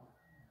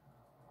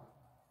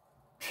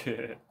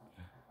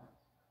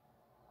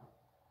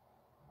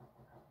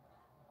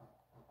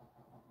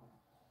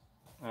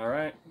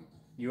 Alright.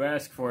 You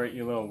ask for it,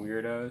 you little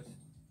weirdos.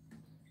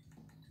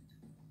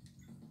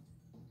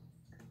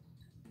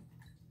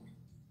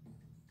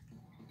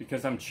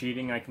 Because I'm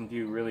cheating, I can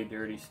do really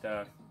dirty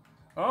stuff.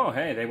 Oh,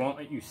 hey, they won't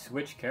let you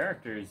switch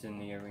characters in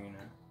the arena.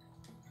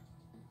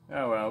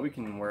 Oh well, we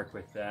can work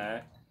with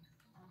that.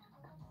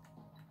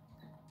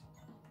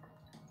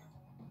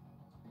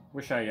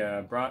 Wish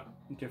I brought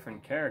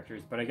different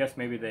characters, but I guess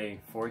maybe they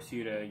force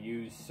you to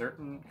use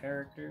certain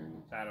characters?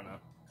 I don't know.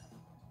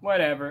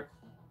 Whatever.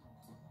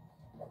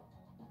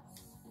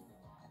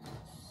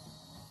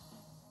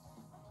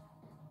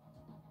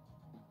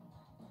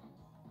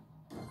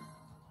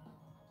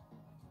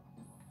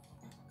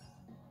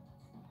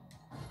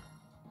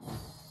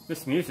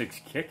 This music's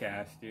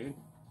kick-ass, dude.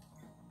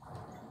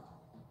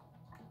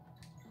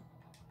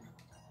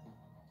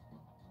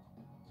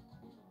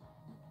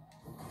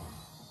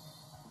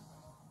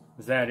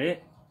 Is that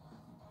it?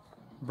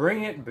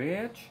 Bring it,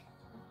 bitch.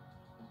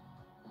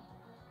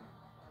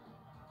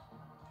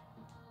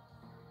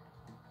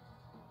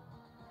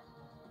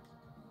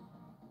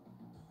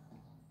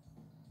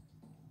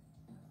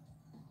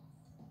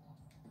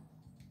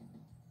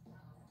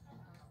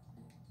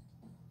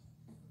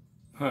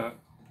 Huh.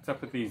 What's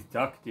up with these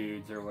duck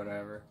dudes or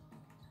whatever?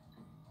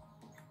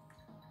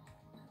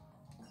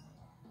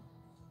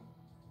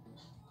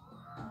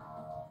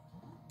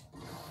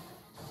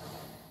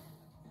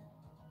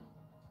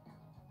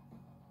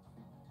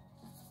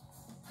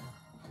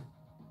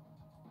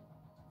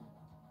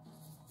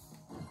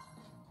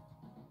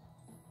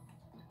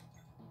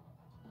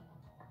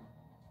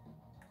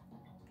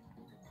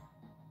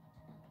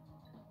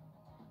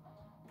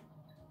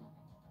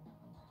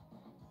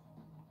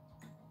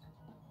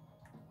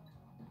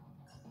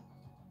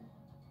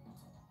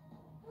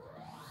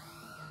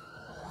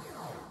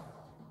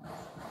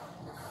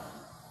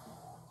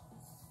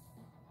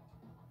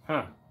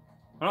 Huh.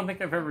 I don't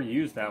think I've ever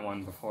used that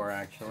one before,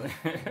 actually.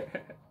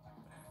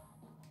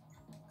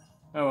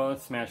 Oh, well,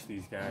 let's smash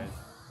these guys.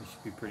 They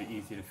should be pretty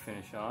easy to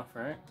finish off,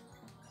 right?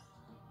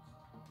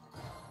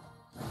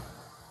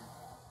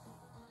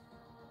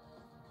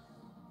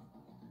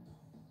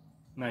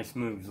 Nice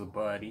moves, little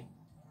buddy.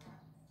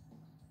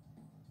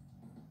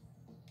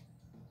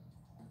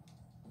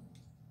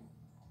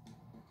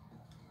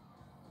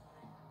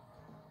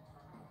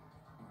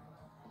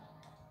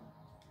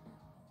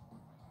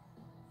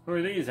 Who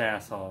are these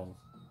assholes?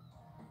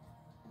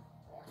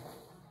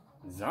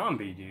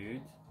 Zombie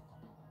dudes.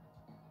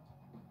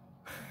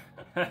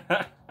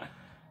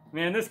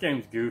 Man, this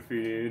game's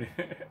goofy, dude.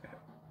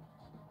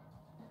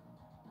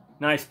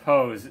 Nice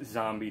pose,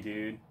 zombie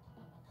dude.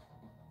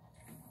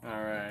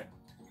 Alright.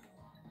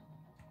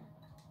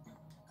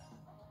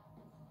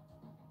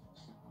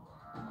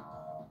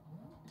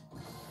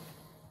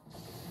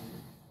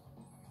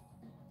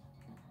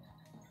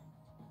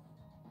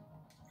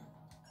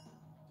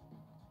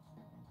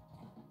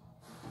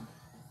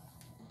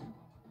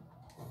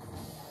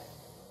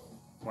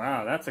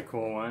 Wow, that's a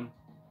cool one.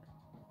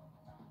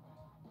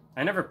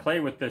 I never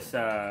played with this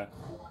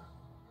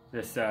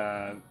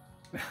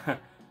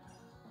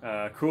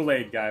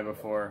Kool-Aid guy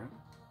before,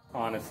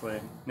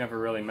 honestly. Never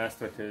really messed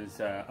with his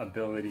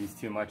abilities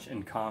too much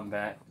in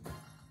combat.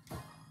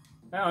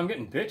 Wow, I'm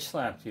getting bitch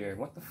slapped here.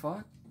 What the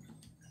fuck?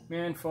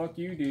 Man, fuck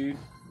you, dude.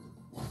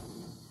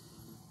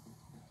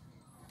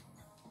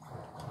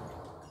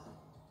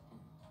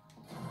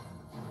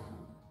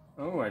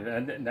 Oh,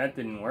 that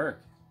didn't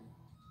work.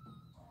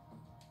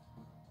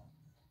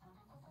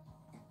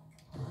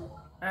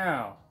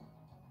 Ow.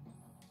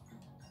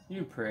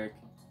 You prick.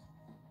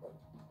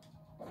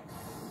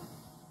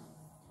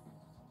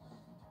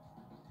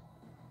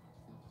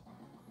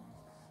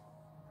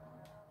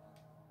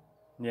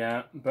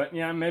 Yeah, but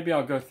yeah, maybe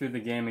I'll go through the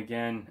game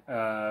again,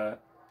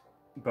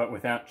 but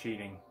without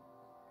cheating.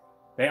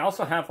 They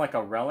also have like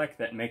a relic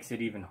that makes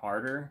it even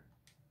harder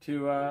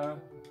to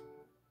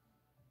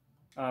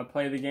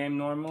play the game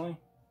normally.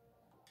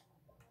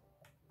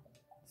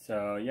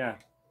 So yeah,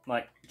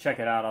 like check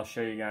it out. I'll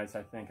show you guys.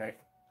 I think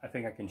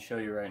I can show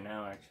you right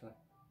now, actually.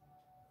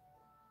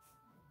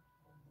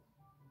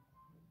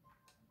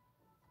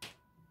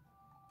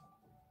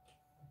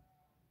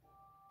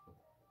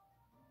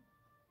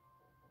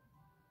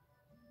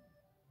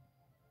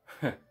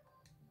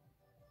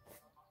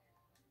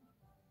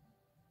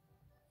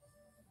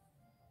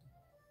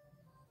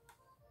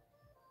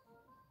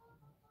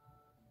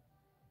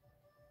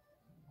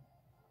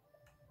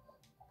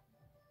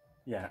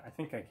 Yeah, I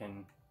think I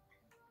can.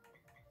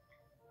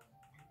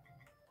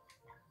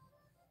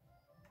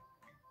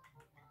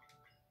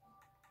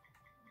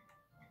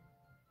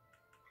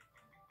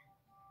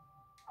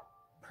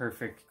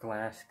 Perfect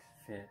glass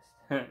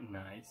fist.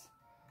 Nice.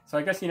 So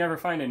I guess you never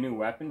find a new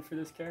weapon for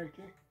this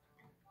character?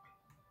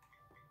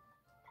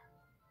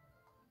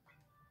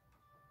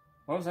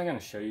 What was I going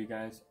to show you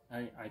guys?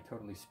 I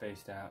totally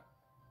spaced out.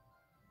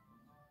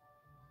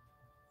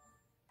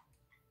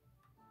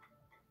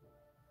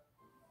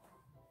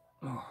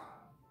 Oh.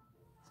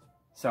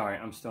 Sorry,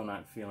 I'm still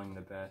not feeling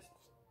the best.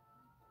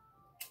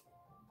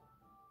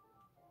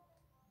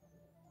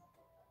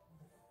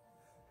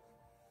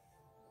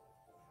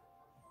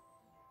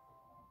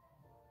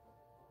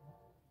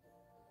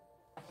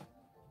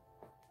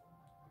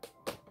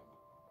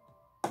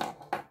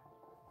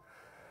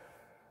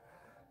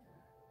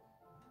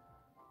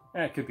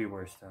 It could be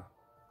worse, though.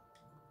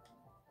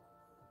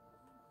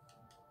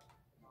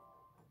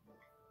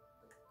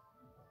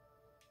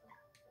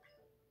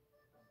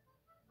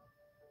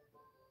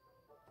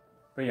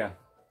 But yeah,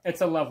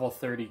 it's a level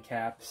 30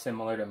 cap,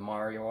 similar to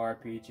Mario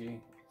RPG,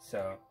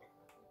 so...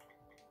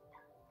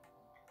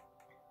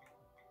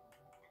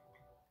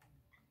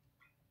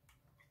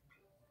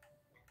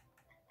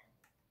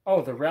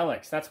 Oh, the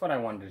relics. That's what I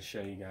wanted to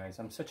show you guys.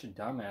 I'm such a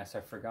dumbass.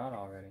 I forgot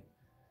already.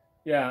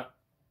 Yeah.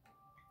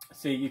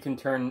 See, you can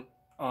turn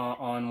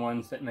on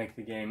ones that make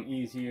the game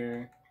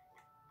easier.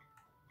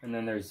 And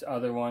then there's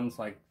other ones,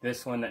 like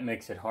this one that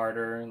makes it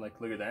harder. Like,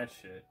 look at that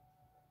shit.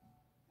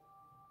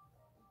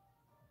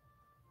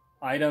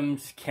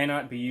 Items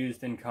cannot be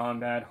used in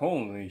combat.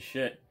 Holy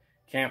shit.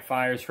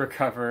 Campfires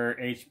recover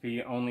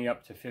HP only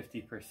up to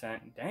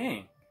 50%.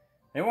 Dang.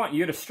 They want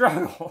you to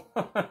struggle.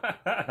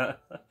 Fuck.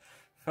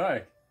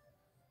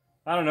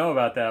 I don't know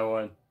about that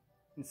one.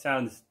 It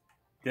sounds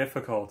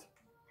difficult.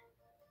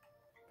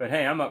 But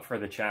hey, I'm up for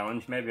the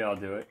challenge. Maybe I'll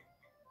do it.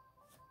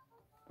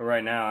 But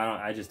right now,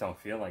 I just don't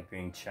feel like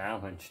being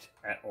challenged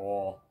at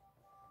all.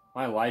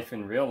 My life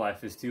in real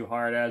life is too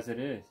hard as it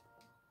is.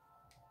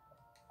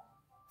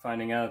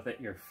 Finding out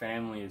that your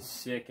family is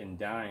sick and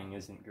dying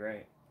isn't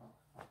great.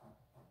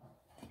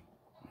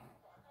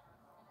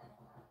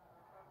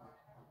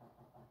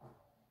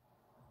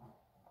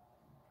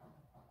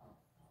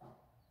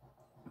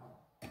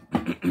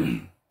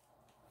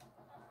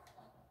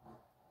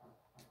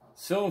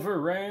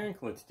 Silver rank,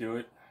 let's do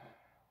it.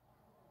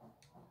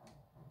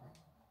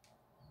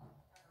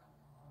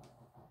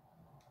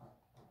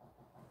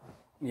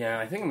 Yeah,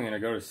 I think I'm gonna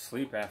go to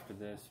sleep after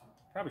this.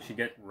 Probably should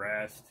get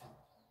rest.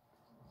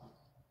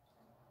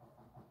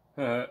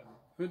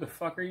 Who the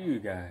fuck are you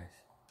guys?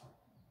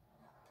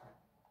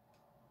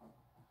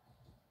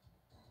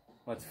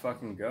 Let's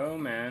fucking go,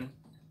 man.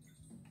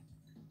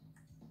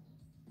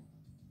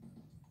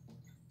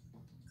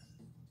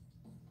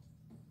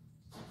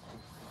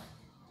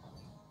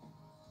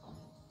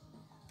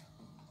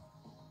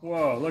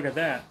 Whoa, look at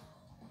that.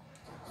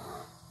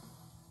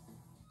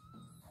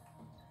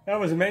 That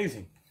was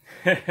amazing.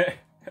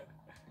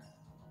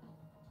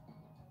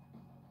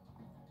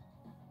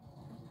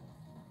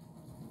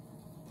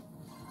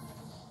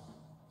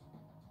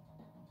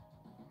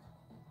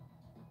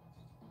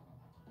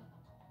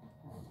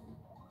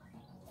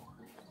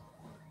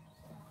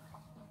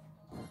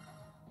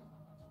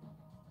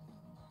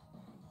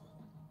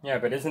 Yeah,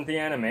 but isn't the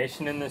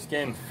animation in this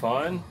game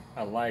fun?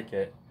 I like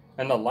it.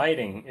 And the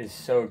lighting is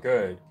so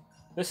good.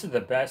 This is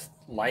the best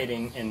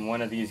lighting in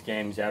one of these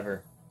games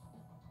ever.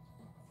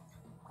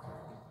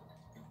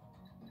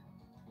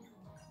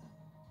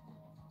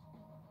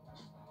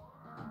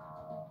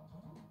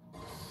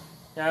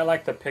 Yeah, I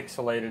like the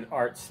pixelated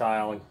art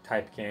style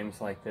type games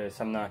like this,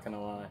 I'm not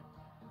gonna lie.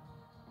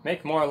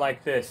 Make more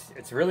like this.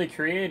 It's really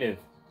creative.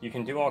 You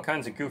can do all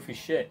kinds of goofy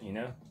shit, you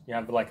know? You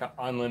have like an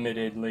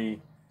unlimited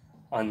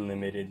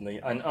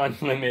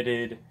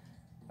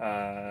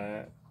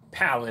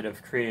palette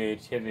of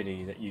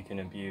creativity that you can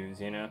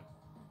abuse, you know?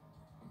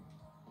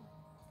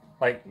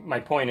 Like, my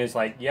point is,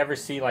 like, you ever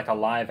see like a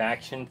live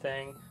action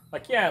thing?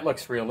 Like, yeah, it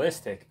looks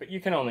realistic, but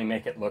you can only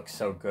make it look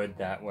so good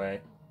that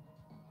way,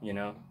 you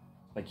know?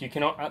 Like, you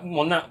can,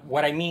 well, not,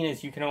 what I mean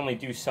is you can only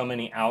do so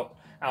many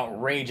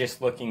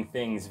outrageous looking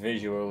things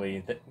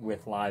visually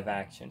with live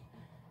action.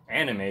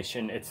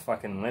 Animation, it's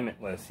fucking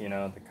limitless, you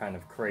know, the kind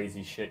of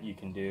crazy shit you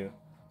can do.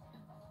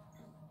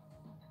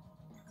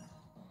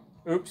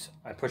 Oops,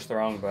 I pushed the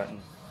wrong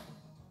button.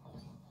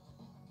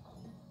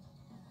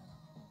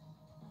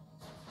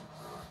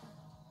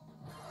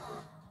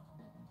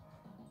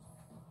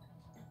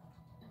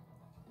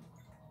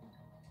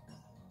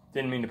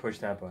 Didn't mean to push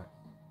that button.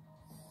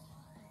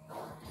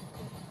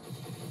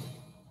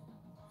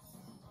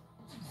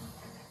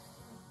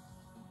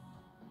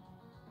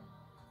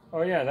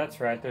 Oh yeah, that's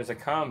right. There's a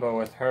combo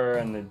with her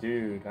and the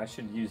dude. I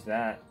should use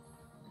that.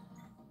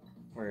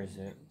 Where is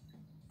it?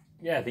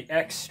 Yeah, the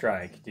X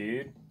strike,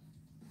 dude.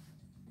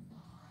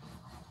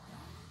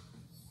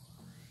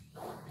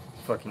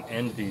 Fucking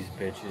end these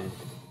bitches.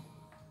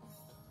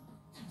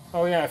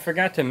 Oh yeah, I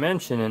forgot to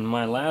mention in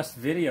my last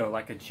video,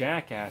 like a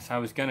jackass, I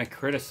was gonna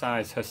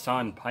criticize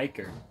Hasan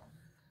Piker.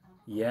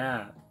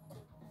 Yeah.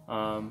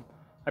 I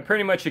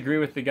pretty much agree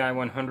with the guy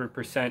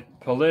 100%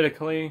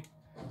 politically,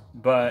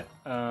 but,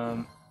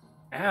 ow,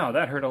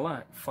 that hurt a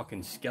lot.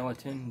 Fucking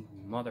skeleton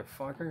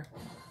motherfucker.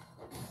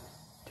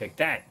 Take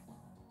that.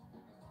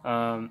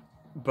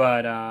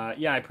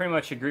 Yeah, I pretty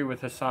much agree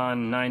with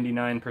Hasan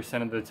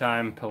 99% of the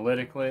time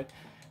politically,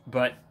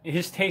 but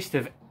his taste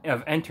of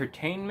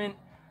entertainment,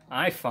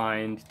 I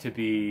find to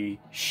be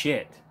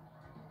shit.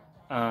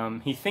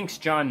 He thinks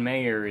John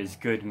Mayer is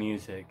good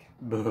music.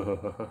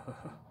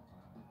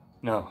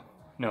 No.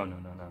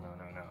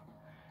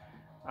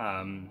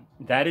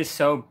 That is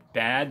so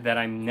bad that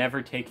I'm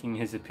never taking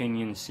his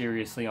opinion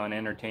seriously on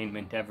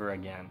entertainment ever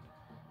again.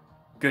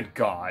 Good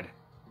God.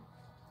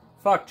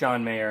 Fuck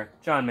John Mayer.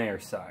 John Mayer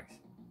sucks.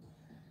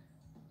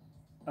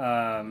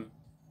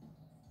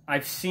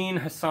 I've seen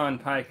Hasan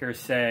Piker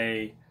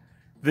say,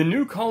 the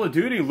new Call of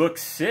Duty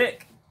looks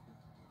sick.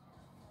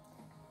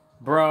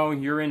 Bro,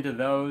 you're into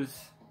those?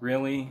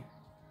 Really?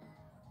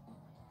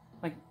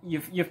 Like, you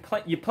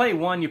play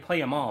one, you play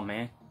them all,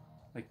 man.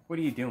 Like, what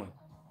are you doing?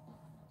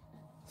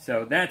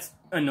 So that's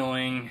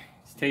annoying.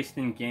 His taste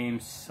in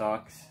games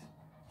sucks.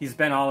 He's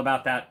been all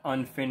about that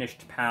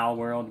unfinished Pal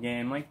World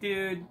game. Like,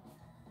 dude,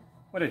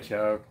 what a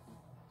joke.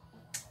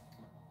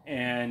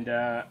 And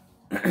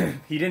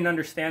he didn't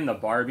understand the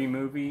Barbie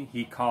movie.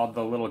 He called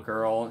the little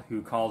girl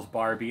who calls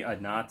Barbie a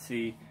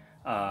Nazi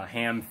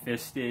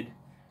ham-fisted.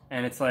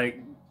 And it's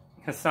like,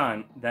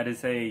 Hasan, that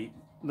is a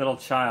little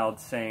child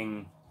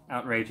saying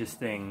outrageous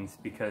things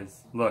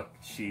because, look,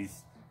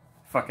 she's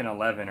fucking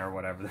 11 or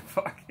whatever the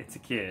fuck. It's a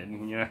kid,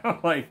 you know?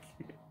 Like,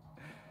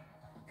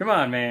 come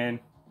on, man.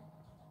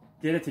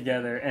 Get it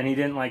together. And he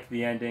didn't like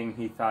the ending.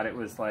 He thought it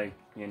was like,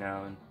 you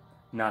know,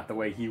 not the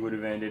way he would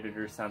have ended it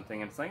or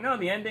something. And it's like, no,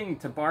 the ending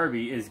to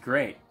Barbie is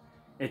great.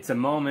 It's a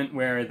moment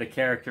where the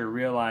character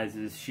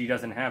realizes she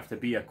doesn't have to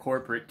be a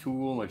corporate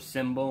tool or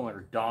symbol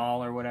or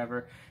doll or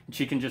whatever. And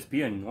she can just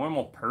be a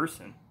normal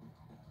person.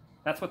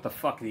 That's what the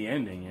fuck the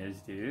ending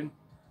is, dude.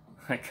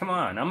 Like, come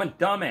on, I'm a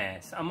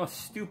dumbass. I'm a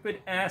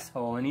stupid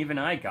asshole, and even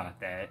I got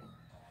that.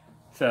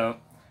 So,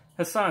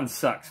 Hasan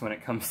sucks when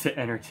it comes to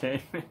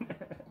entertainment.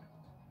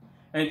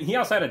 And he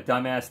also had a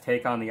dumbass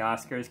take on the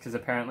Oscars, because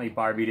apparently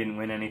Barbie didn't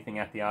win anything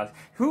at the Oscars.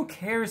 Who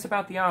cares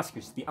about the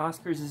Oscars? The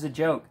Oscars is a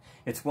joke.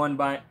 It's run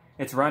by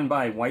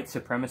white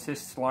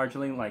supremacists,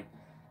 largely. Like,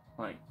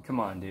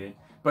 come on, dude.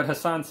 But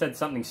Hasan said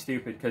something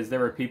stupid, because there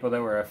were people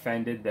that were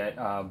offended that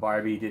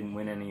Barbie didn't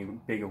win any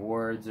big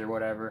awards or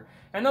whatever.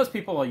 And those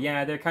people,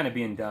 yeah, they're kind of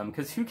being dumb,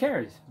 because who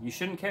cares? You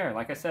shouldn't care.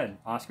 Like I said,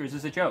 Oscars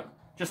is a joke.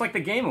 Just like the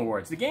Game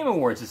Awards. The Game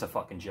Awards is a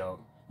fucking joke.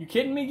 You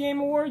kidding me, Game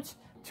Awards?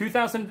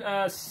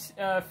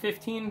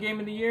 2015 Game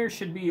of the Year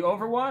should be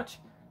Overwatch?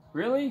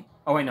 Really?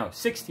 Oh, wait, no.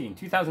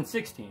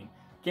 2016.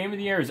 Game of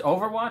the Year is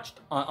Overwatch,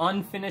 an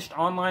unfinished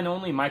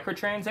online-only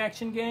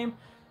microtransaction game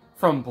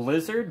from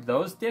Blizzard.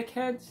 Those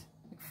dickheads?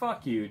 Like,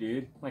 fuck you,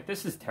 dude. Like,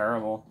 this is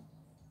terrible.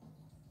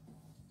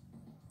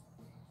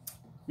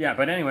 Yeah,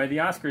 but anyway, the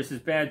Oscars is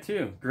bad,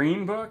 too.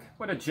 Green Book?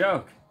 What a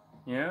joke.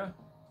 Yeah?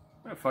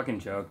 What a fucking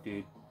joke,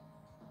 dude.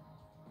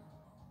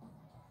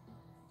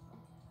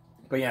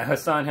 But yeah,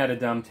 Hasan had a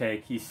dumb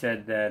take. He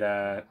said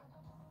that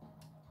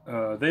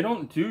they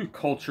don't do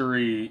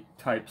culture-y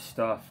type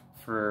stuff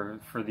for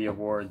the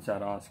awards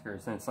at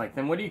Oscars. And it's like,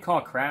 then what do you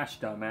call Crash,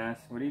 dumbass?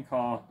 What do you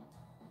call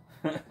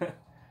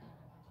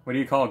what do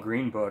you call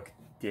Green Book,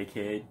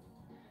 dickhead?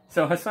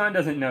 So Hasan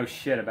doesn't know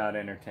shit about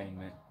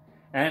entertainment.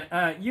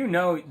 And you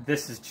know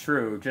this is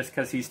true just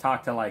because he's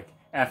talked to like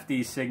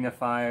FD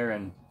Signifier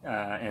and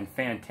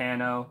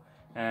Fantano.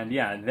 And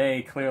yeah,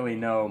 they clearly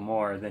know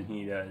more than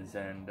he does.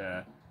 And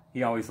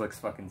he always looks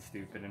fucking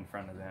stupid in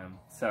front of them.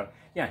 So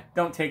yeah,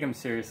 don't take him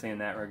seriously in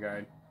that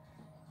regard.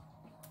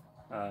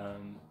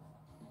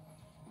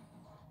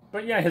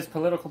 But yeah, his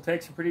political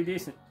takes are pretty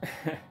decent.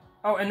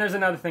 Oh, and there's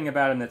another thing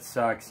about him that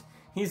sucks.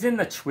 He's in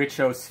the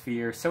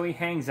Twitchosphere, so he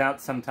hangs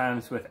out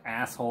sometimes with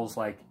assholes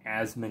like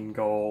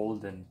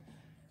Asmongold and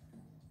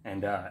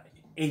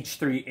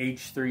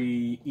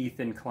H3H3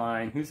 Ethan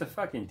Klein, who's a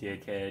fucking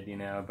dickhead, you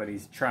know, but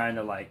he's trying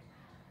to like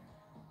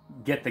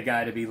get the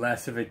guy to be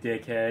less of a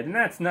dickhead, and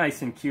that's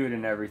nice and cute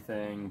and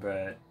everything,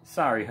 but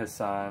sorry,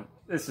 Hasan,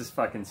 this is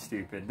fucking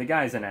stupid. The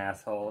guy's an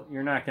asshole.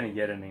 You're not gonna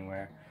get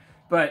anywhere.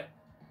 But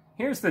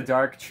here's the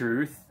dark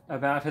truth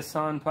about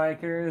Hasan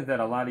Piker that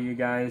a lot of you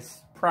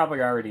guys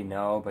probably already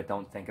know but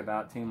don't think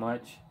about too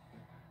much.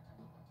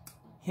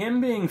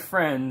 Him being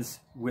friends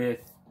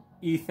with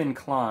Ethan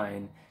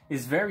Klein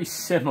is very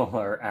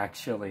similar,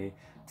 actually,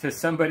 to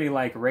somebody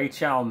like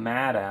Rachel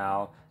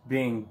Maddow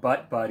being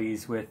butt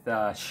buddies with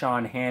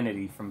Sean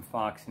Hannity from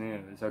Fox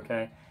News,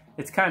 okay?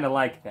 It's kind of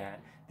like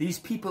that. These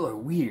people are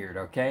weird,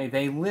 okay?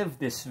 They live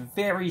this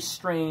very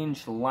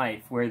strange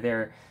life where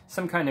they're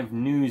some kind of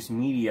news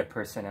media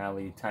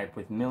personality type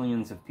with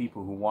millions of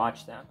people who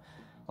watch them.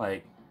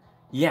 Like,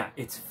 yeah,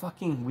 it's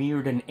fucking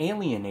weird and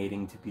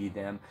alienating to be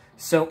them.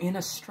 So in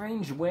a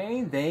strange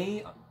way,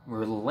 they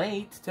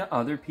relate to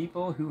other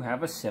people who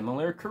have a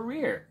similar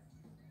career.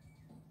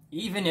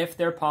 Even if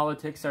their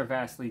politics are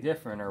vastly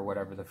different or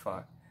whatever the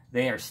fuck.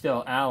 They are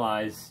still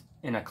allies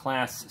in a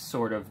class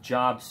sort of,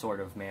 job sort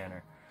of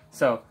manner.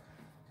 So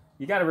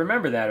you got to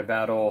remember that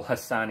about old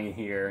Hassani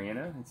here, you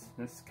know?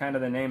 It's kind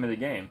of the name of the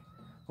game.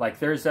 Like,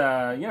 there's,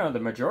 you know, the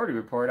Majority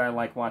Report, I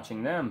like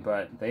watching them,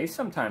 but they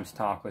sometimes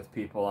talk with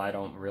people I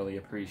don't really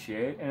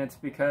appreciate, and it's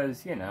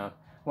because, you know,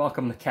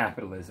 welcome to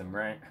capitalism,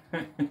 right?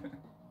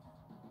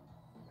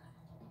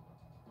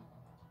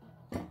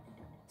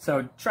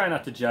 So try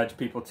not to judge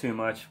people too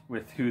much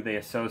with who they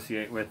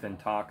associate with and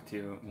talk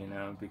to, you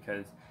know,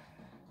 because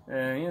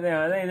you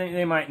know,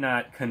 they might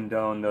not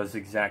condone those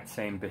exact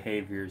same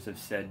behaviors of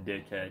said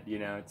dickhead, you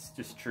know, it's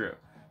just true.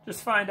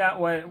 Just find out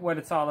what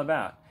it's all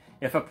about.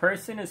 If a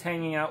person is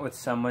hanging out with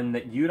someone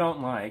that you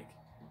don't like,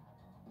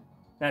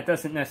 that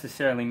doesn't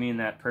necessarily mean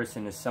that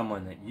person is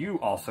someone that you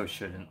also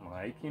shouldn't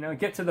like, you know,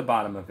 get to the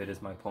bottom of it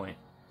is my point.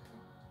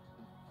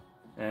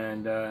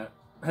 And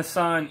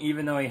Hasan,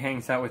 even though he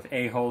hangs out with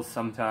a-holes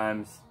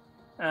sometimes,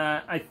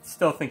 I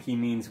still think he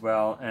means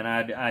well, and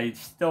I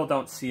still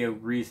don't see a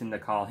reason to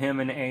call him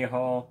an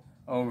a-hole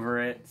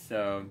over it,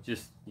 so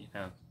just, you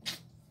know,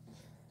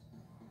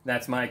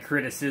 that's my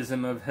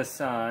criticism of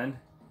Hasan.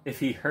 If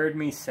he heard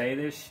me say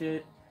this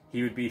shit,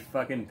 he would be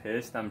fucking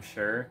pissed, I'm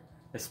sure.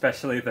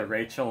 Especially the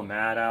Rachel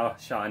Maddow,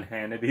 Sean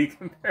Hannity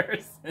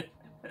comparison.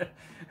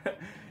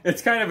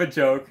 It's kind of a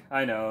joke,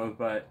 I know,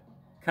 but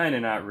kind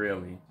of not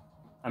really.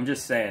 I'm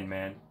just saying,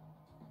 man.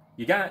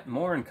 You got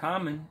more in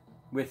common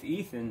with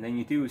Ethan than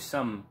you do with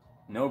some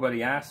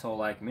nobody asshole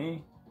like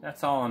me.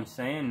 That's all I'm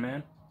saying,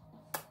 man.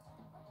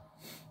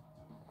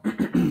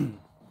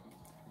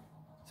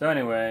 So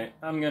anyway,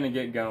 I'm gonna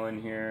get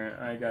going here.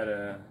 I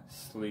gotta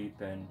sleep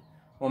and...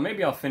 Well,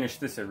 maybe I'll finish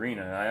this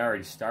arena. I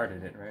already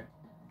started it, right?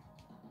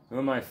 Who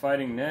am I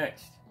fighting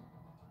next?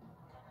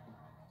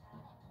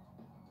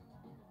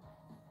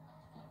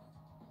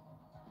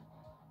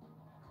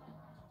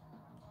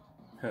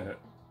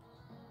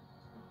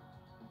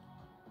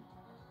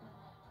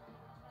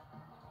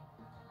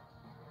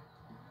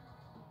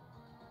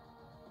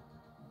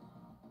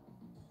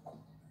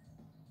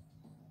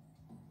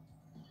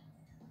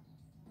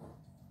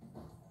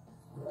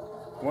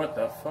 What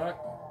the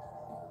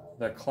fuck?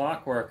 The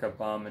Clockwork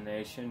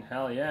Abomination?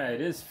 Hell yeah,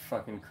 it is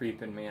fucking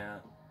creeping me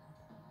out.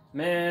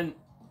 Man,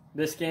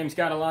 this game's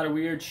got a lot of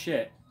weird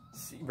shit.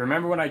 See,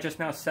 remember what I just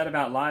now said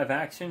about live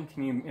action?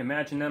 Can you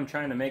imagine them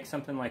trying to make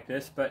something like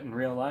this, but in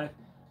real life?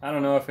 I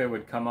don't know if it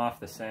would come off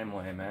the same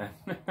way, man.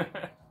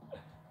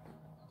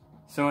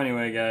 So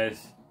anyway,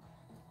 guys,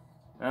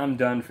 I'm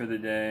done for the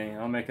day.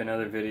 I'll make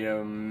another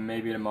video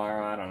maybe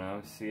tomorrow, I don't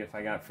know. See if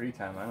I got free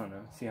time, I don't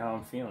know. See how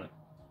I'm feeling.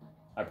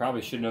 I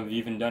probably shouldn't have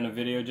even done a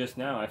video just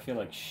now. I feel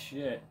like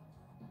shit.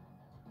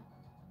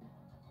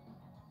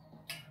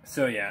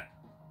 So yeah,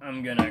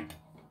 I'm gonna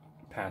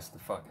pass the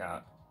fuck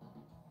out.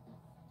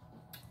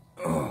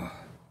 Ugh.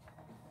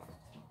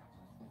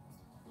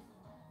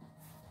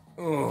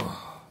 Ugh.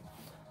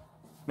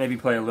 Maybe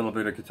play a little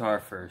bit of guitar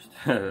first.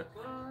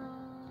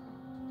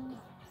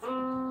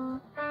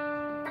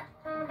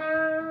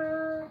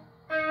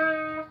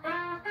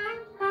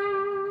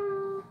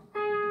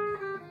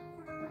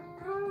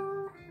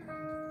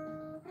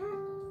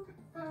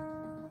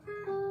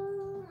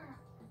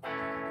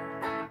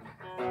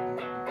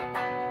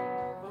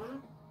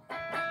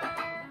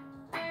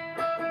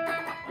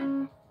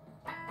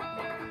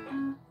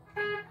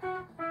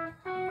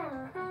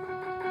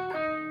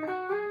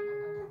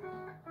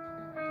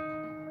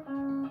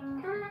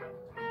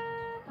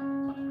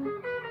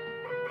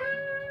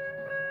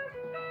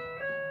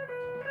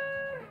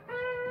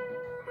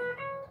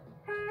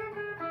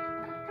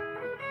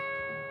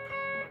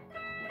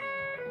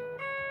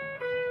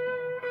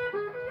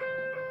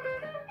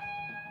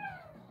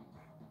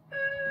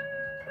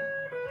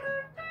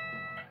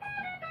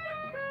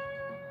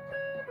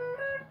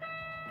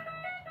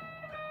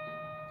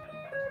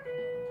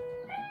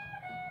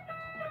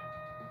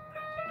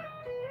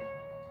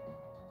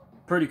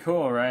 Pretty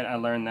cool, right? I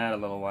learned that a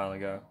little while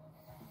ago.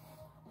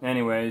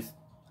 Anyways,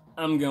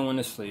 I'm going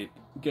to sleep.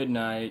 Good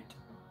night.